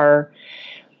there are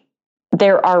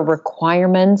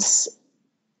requirements.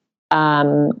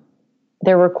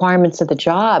 There are requirements of the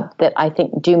job that I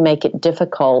think do make it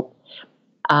difficult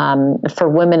for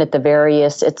women at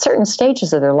certain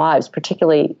stages of their lives,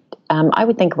 particularly. I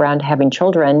would think around having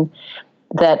children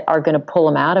that are going to pull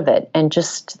them out of it and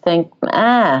just think,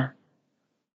 and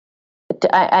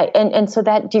so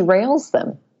that derails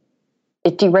them.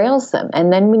 It derails them.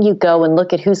 And then when you go and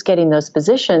look at who's getting those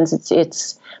positions,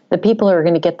 it's the people who are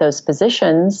going to get those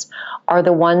positions are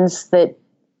the ones that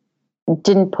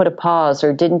didn't put a pause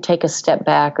or didn't take a step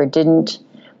back or didn't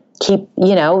keep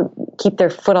their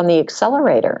foot on the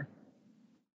accelerator.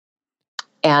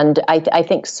 And I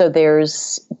think so.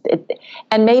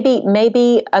 And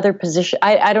maybe other positions.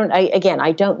 I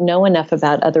don't know enough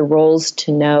about other roles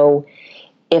to know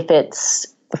if it's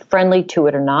friendly to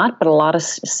it or not. But a lot of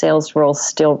sales roles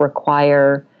still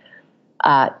require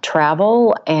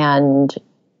travel and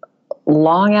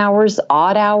long hours,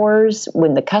 odd hours.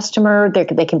 When the customer,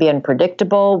 they can be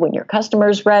unpredictable. When your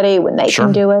customer's ready, when they Sure.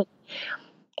 can do it.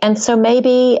 And so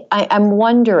maybe I'm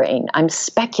wondering, I'm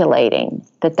speculating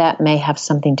that may have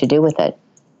something to do with it.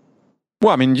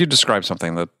 Well, I mean, you described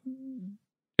something that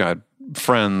you had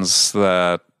friends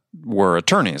that were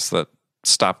attorneys that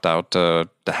stopped out to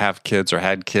have kids or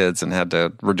had kids and had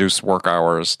to reduce work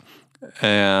hours.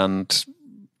 And,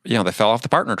 they fell off the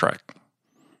partner track.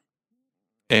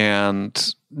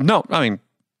 And no, I mean,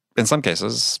 in some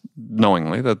cases,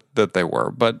 knowingly that they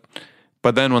were, but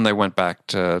then when they went back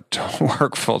to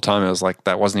work full time, it was like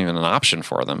that wasn't even an option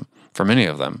for them, for many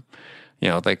of them.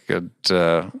 They could,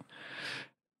 and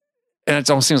it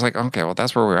almost seems like, okay, well,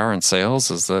 that's where we are in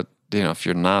sales, is that, if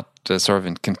you're not sort of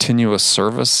in continuous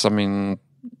service, I mean,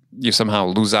 you somehow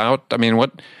lose out. I mean,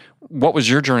 what was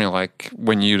your journey like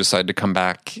when you decided to come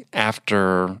back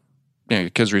after, your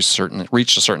kids reached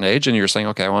a certain age and you're saying,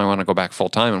 okay, well, I want to go back full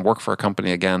time and work for a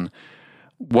company again?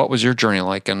 What was your journey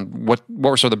like, and what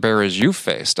were sort of the barriers you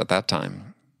faced at that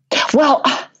time? Well,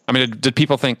 I mean, did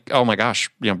people think, oh my gosh,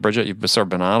 Bridget, you've sort of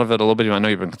been out of it a little bit. I know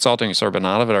you've been consulting, you've sort of been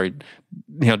out of it. Or,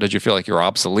 did you feel like you were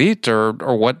obsolete, or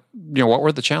what? What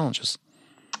were the challenges?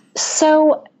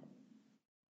 So,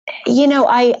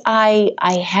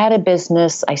 I had a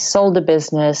business, I sold a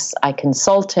business, I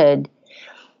consulted,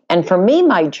 and for me,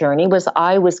 my journey was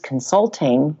I was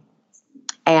consulting,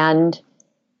 and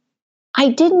I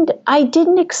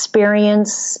didn't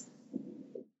experience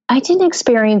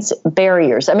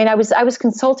barriers. I mean, I was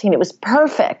consulting. It was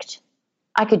perfect.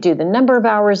 I could do the number of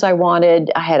hours I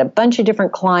wanted. I had a bunch of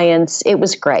different clients. It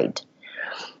was great.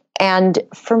 And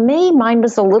for me, mine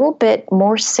was a little bit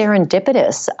more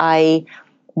serendipitous.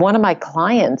 One of my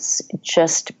clients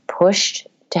just pushed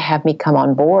to have me come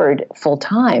on board full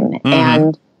time. Mm-hmm.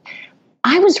 And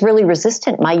I was really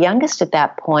resistant. My youngest at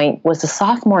that point was a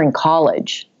sophomore in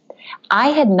college. I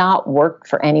had not worked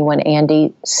for anyone,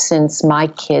 Andy, since my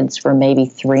kids were maybe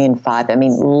 3 and 5. I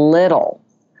mean, little.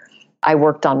 I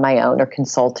worked on my own or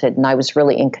consulted, and I was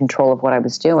really in control of what I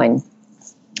was doing.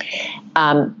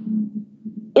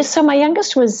 So my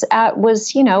youngest was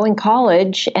in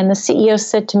college, and the CEO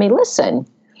said to me, listen,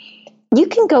 you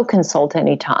can go consult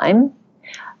anytime.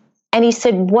 And he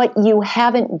said, what you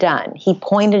haven't done, he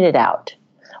pointed it out.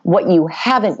 What you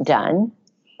haven't done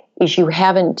is you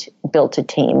haven't built a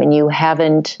team, and you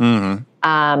haven't,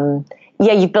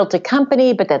 you've built a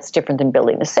company, but that's different than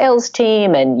building a sales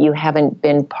team, and you haven't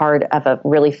been part of a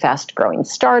really fast growing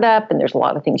startup, and there's a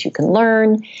lot of things you can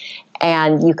learn,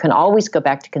 and you can always go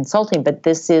back to consulting, but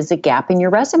this is a gap in your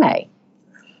resume.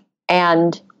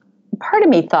 And part of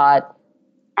me thought,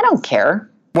 I don't care.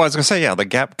 Well, I was going to say, yeah, the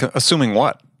gap, assuming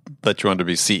what? That you want to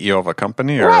be CEO of a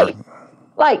company? Or? Right.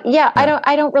 Like, yeah,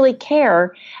 I don't really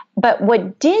care. But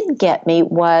what did get me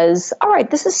was, all right,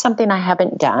 this is something I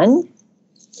haven't done.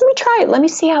 Let me try it. Let me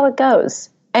see how it goes.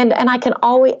 And I can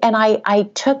always, and I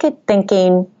took it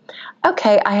thinking,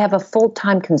 okay, I have a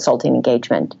full-time consulting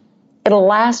engagement. It'll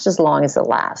last as long as it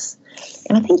lasts.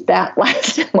 And I think that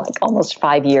lasted like almost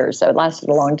 5 years. So it lasted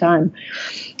a long time.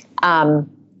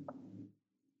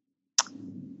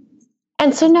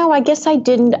 And so no, I guess I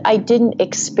didn't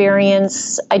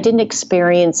experience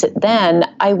it then.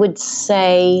 I would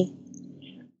say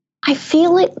I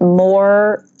feel it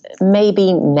more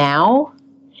maybe now,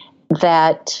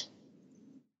 that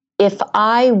if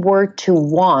I were to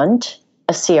want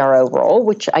a CRO role,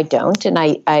 which I don't, and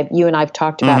you and I've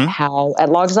talked about how at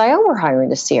Logs.io we're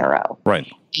hiring a CRO.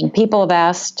 Right. And people have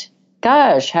asked,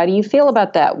 gosh, how do you feel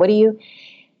about that?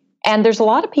 And there's a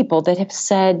lot of people that have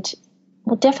said,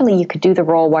 well, definitely you could do the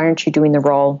role. Why aren't you doing the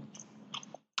role?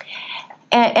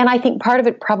 And I think part of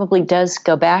it probably does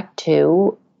go back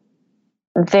to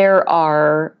there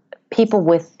are people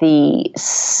with the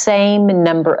same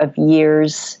number of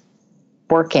years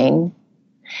working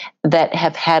that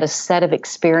have had a set of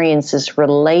experiences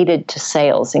related to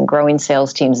sales and growing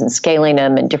sales teams and scaling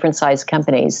them in different size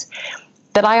companies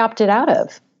that I opted out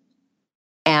of.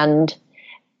 And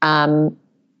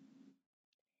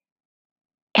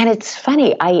it's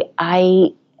funny,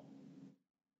 I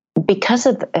because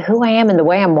of who I am and the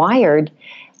way I'm wired,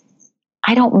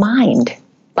 I don't mind.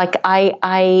 Like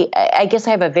I guess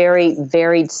I have a very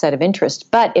varied set of interests.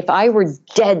 But if I were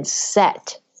dead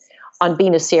set on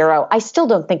being a CRO, I still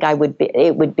don't think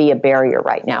it would be a barrier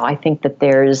right now. I think that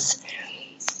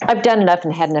I've done enough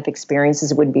and had enough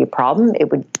experiences. It wouldn't be a problem.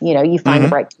 It would, you find the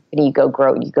right company, you go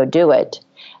grow it, you go do it.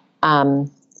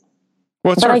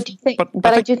 But I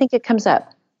do think it comes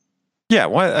up. Yeah.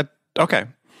 Well, okay.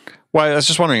 Well, I was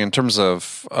just wondering, in terms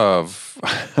of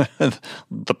the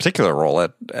particular role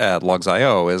at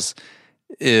Logs.io is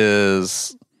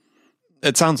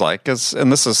it sounds like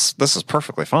and this is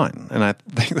perfectly fine, and I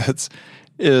think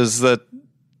that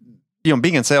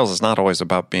being in sales is not always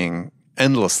about being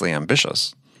endlessly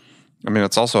ambitious. I mean,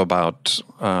 it's also about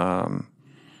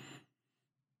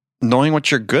knowing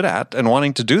what you're good at and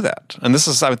wanting to do that. And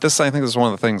this I think is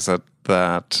one of the things that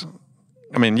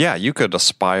I mean, yeah, you could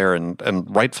aspire and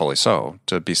rightfully so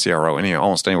to be CRO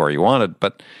almost anywhere you wanted,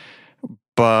 but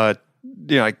I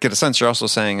get a sense you're also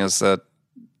saying is that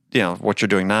what you're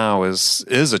doing now is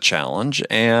a challenge,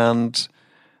 and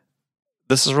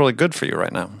this is really good for you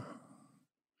right now.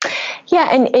 Yeah,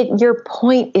 and your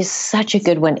point is such a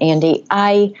good one, Andy.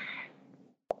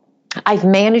 I've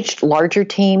managed larger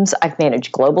teams. I've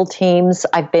managed global teams.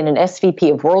 I've been an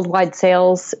SVP of worldwide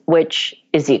sales, which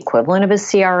is the equivalent of a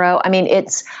CRO. I mean,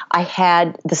 I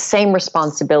had the same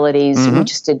responsibilities. We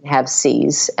just didn't have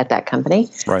C's at that company.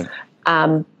 Right.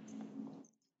 And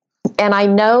I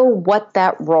know what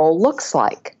that role looks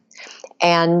like.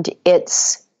 And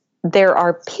there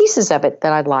are pieces of it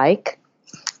that I like,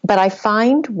 but I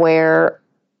find where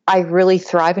I really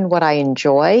thrive in what I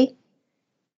enjoy.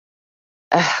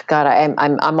 God,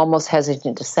 I'm almost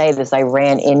hesitant to say this. I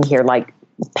ran in here like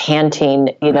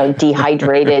panting,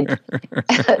 dehydrated,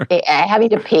 having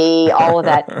to pee. All of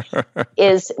that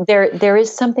is there. There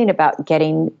is something about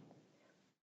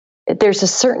there's a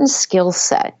certain skill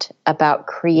set about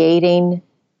creating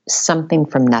something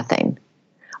from nothing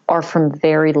or from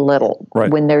very little, right,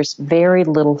 when there's very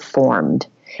little formed,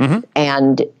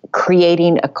 and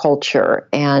creating a culture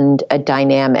and a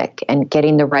dynamic and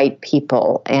getting the right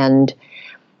people. And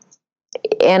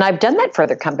I've done that for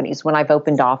other companies when I've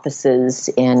opened offices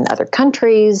in other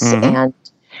countries. And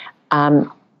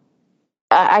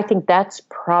I think that's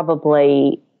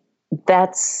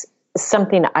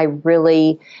something I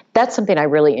really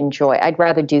enjoy. I'd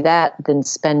rather do that than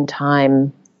spend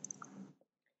time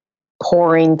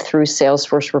poring through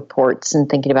Salesforce reports and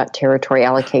thinking about territory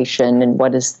allocation and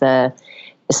what is the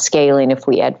scaling if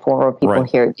we add 4 more people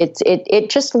here. It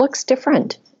just looks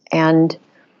different, and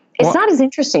it's not as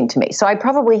interesting to me. So I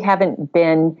probably haven't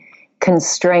been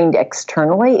constrained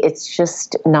externally. It's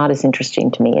just not as interesting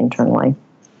to me internally.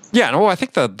 Yeah, no, I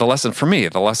think the lesson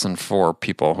for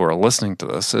people who are listening to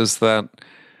this is that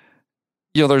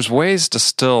there's ways to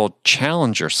still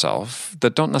challenge yourself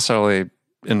that don't necessarily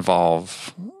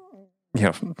involve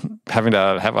having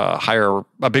to have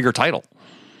a bigger title.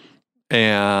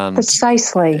 And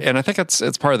precisely. And I think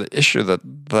it's part of the issue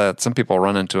that some people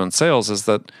run into in sales is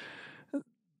that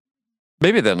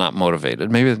maybe they're not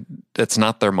motivated. Maybe it's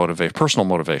not their personal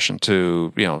motivation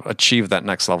to achieve that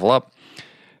next level up.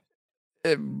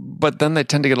 But then they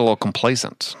tend to get a little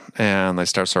complacent and they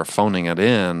start sort of phoning it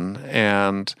in,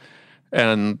 and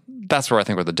that's where I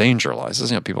think where the danger lies.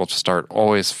 Is people just start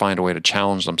always find a way to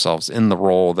challenge themselves in the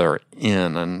role they're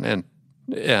in, and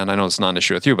I know it's not an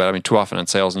issue with you, but I mean too often in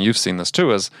sales, and you've seen this too,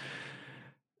 is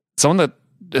someone that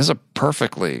is a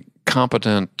perfectly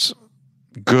competent,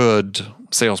 good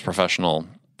sales professional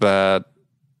that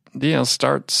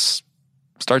starts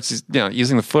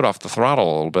using the foot off the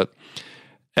throttle a little bit.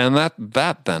 And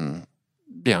that then,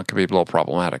 could be a little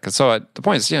problematic. And so the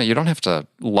point is, you don't have to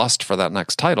lust for that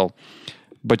next title,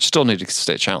 but you still need to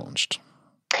stay challenged.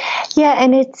 Yeah,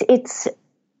 and it's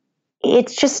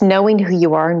just knowing who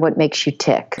you are and what makes you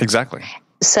tick. Exactly.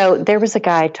 So there was a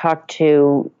guy I talked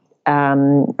to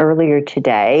earlier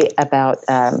today about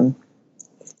an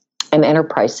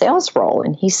enterprise sales role,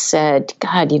 and he said,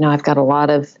 God, I've got a lot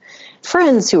of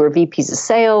friends who are VPs of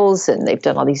sales and they've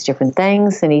done all these different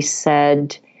things. And he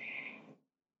said,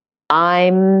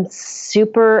 I'm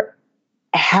super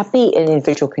happy an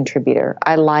individual contributor.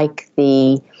 I like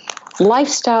the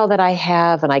lifestyle that I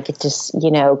have, and I get to,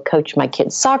 coach my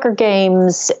kids' soccer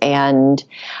games, and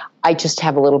I just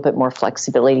have a little bit more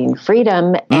flexibility and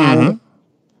freedom. Mm-hmm. And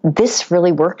this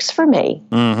really works for me.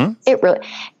 Mm-hmm. It really,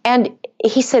 and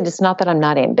he said, it's not that I'm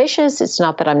not ambitious. It's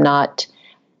not that I'm not,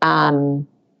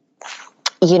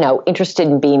 interested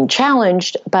in being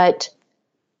challenged, but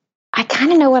I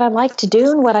kind of know what I like to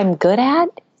do and what I'm good at.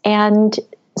 And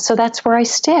so that's where I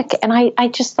stick. And I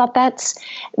just thought that's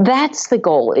the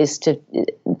goal,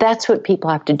 that's what people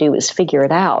have to do, is figure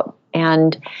it out.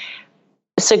 And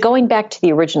so going back to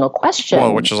the original question.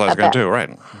 Well, which is what I was going to do, right?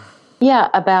 Yeah,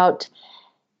 about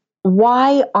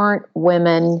why aren't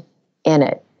women in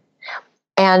it?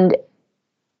 And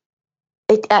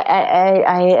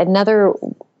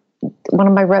one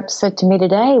of my reps said to me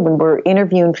today when we're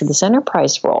interviewing for this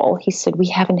enterprise role, he said, we've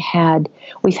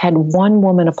had one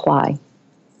woman apply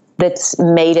that's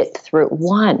made it through,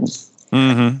 one.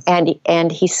 Mm-hmm.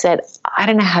 And he said, I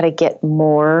don't know how to get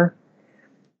more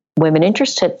women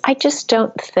interested. I just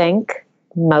don't think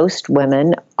most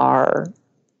women are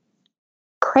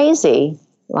crazy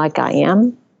like I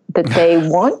am, that they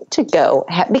want to go.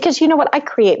 Because you know what? I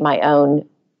create my own.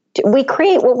 We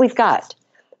create what we've got.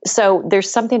 So there's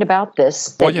something about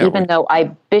this that though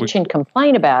I bitch and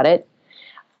complain about it,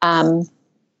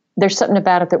 there's something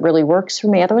about it that really works for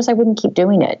me. Otherwise, I wouldn't keep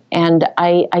doing it. And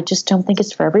I just don't think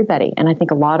it's for everybody. And I think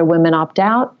a lot of women opt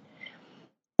out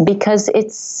because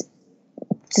it's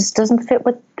just doesn't fit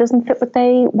what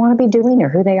they want to be doing or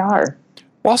who they are.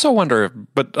 I also wonder,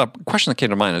 but a question that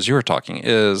came to mind as you were talking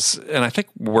is, and I think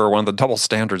where one of the double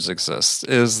standards exists,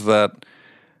 is that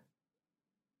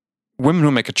women who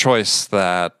make a choice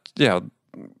that,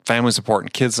 family's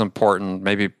important, kids important,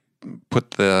 maybe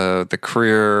put the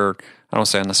career, I don't want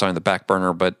to say necessarily on the back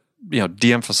burner, but,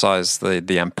 de-emphasize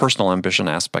the personal ambition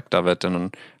aspect of it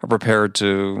and are prepared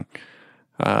to,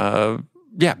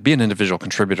 be an individual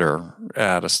contributor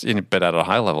at a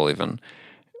high level even.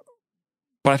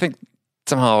 But I think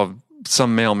somehow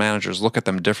some male managers look at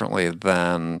them differently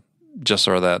than just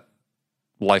sort of that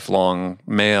lifelong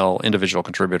male individual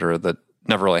contributor that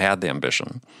never really had the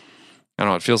ambition. I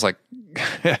don't know. It feels like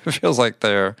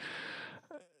they're,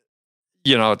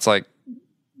 it's like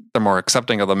they're more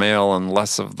accepting of the male and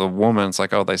less of the woman. It's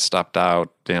like, oh, they stepped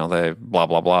out, they blah,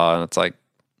 blah, blah. And it's like,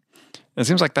 it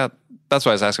seems like that. That's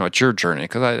why I was asking about your journey,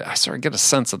 because I sort of get a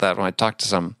sense of that when I talk to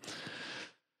some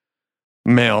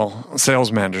male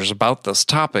sales managers about this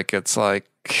topic. It's like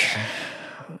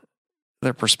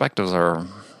their perspectives are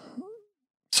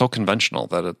so conventional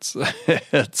that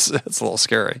it's a little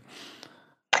scary.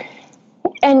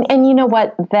 And you know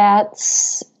what?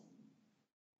 That's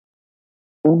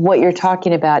what you're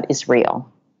talking about is real.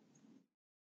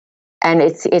 And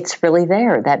it's really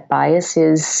there. That bias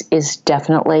is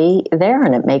definitely there,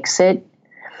 and it makes it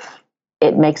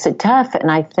tough. And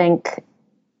I think,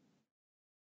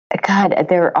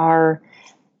 God,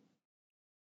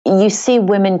 you see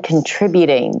women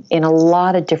contributing in a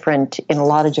lot of different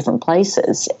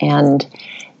places, and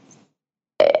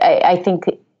I think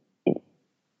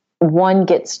one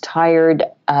gets tired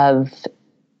of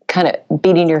kind of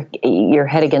beating your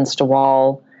head against a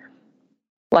wall,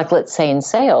 like let's say in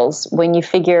sales, when you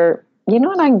figure, I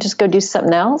can just go do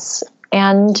something else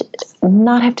and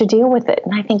not have to deal with it.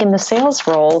 And I think in the sales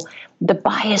role, the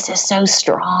bias is so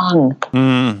strong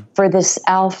for this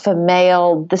alpha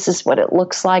male. This is what it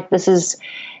looks like.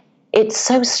 It's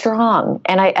so strong.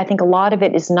 And I think a lot of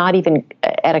it is not even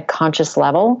at a conscious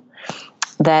level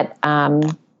that,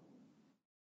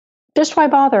 just why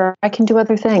bother? I can do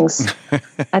other things.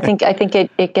 I think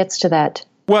it gets to that.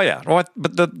 Well, yeah.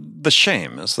 But the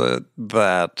shame is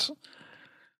that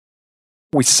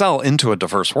we sell into a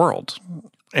diverse world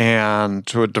and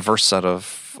to a diverse set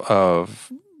of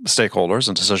stakeholders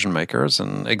and decision makers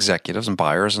and executives and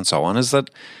buyers and so on, is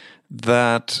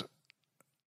that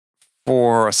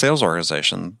for a sales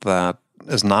organization that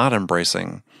is not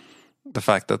embracing the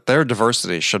fact that their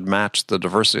diversity should match the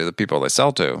diversity of the people they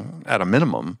sell to at a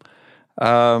minimum,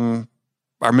 are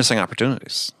missing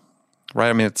opportunities. Right?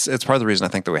 I mean, it's part of the reason I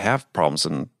think that we have problems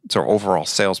in sort of overall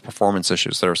sales performance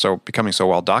issues that are becoming so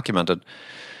well documented,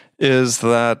 is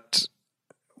that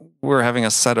we're having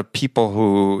a set of people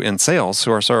who in sales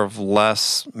who are sort of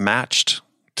less matched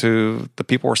to the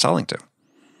people we're selling to.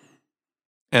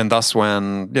 And thus,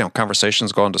 when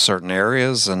conversations go into certain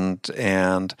areas, and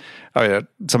somebody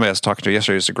I was talking to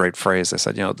yesterday used a great phrase. They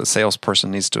said, the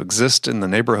salesperson needs to exist in the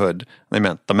neighborhood. They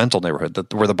meant the mental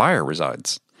neighborhood where the buyer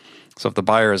resides. So if the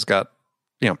buyer has got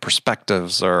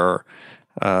perspectives or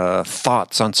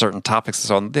thoughts on certain topics and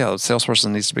so on, the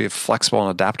salesperson needs to be flexible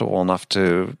and adaptable enough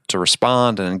to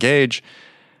respond and engage.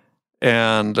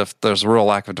 And if there's a real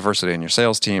lack of diversity in your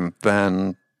sales team,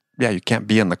 then you can't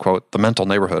be in the quote, the mental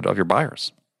neighborhood of your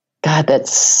buyers. God,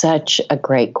 that's such a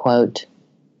great quote.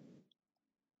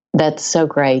 That's so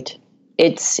great.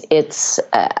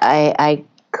 I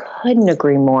couldn't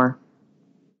agree more.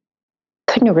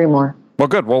 Couldn't agree more. Well,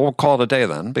 good. Well, we'll call it a day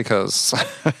then, because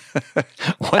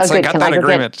once I got that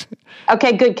agreement.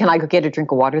 Okay, good. Can I go get a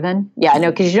drink of water then? Yeah, I know,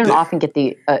 because you don't often get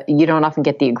the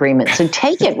agreement. So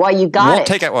take it while you got it. We'll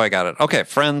take it while I got it. Okay,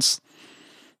 friends,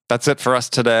 that's it for us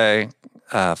today.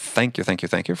 Thank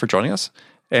you for joining us,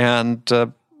 and we'll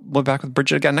be back with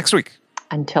Bridget again next week.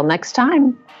 Until next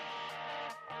time.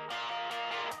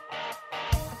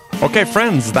 Okay,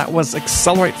 friends, that was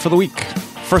Accelerate for the week.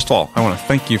 First of all, I want to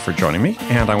thank you for joining me,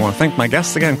 and I want to thank my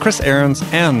guests again, Chris Ahrens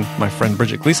and my friend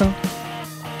Bridget Gleason.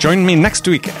 Join me next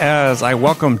week as I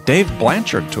welcome Dave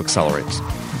Blanchard to Accelerate.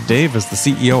 Dave is the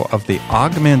CEO of the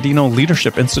Og Mandino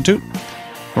Leadership Institute.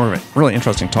 We're a really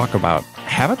interesting talk about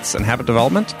habits and habit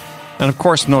development. And of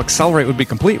course, no Accelerate would be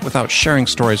complete without sharing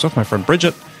stories with my friend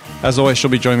Bridget. As always, she'll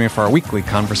be joining me for our weekly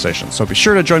conversation. So be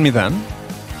sure to join me then.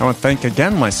 I want to thank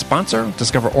again my sponsor,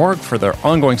 Discover.org, for their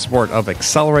ongoing support of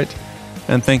Accelerate.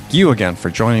 And thank you again for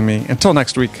joining me. Until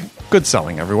next week, good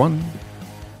selling, everyone.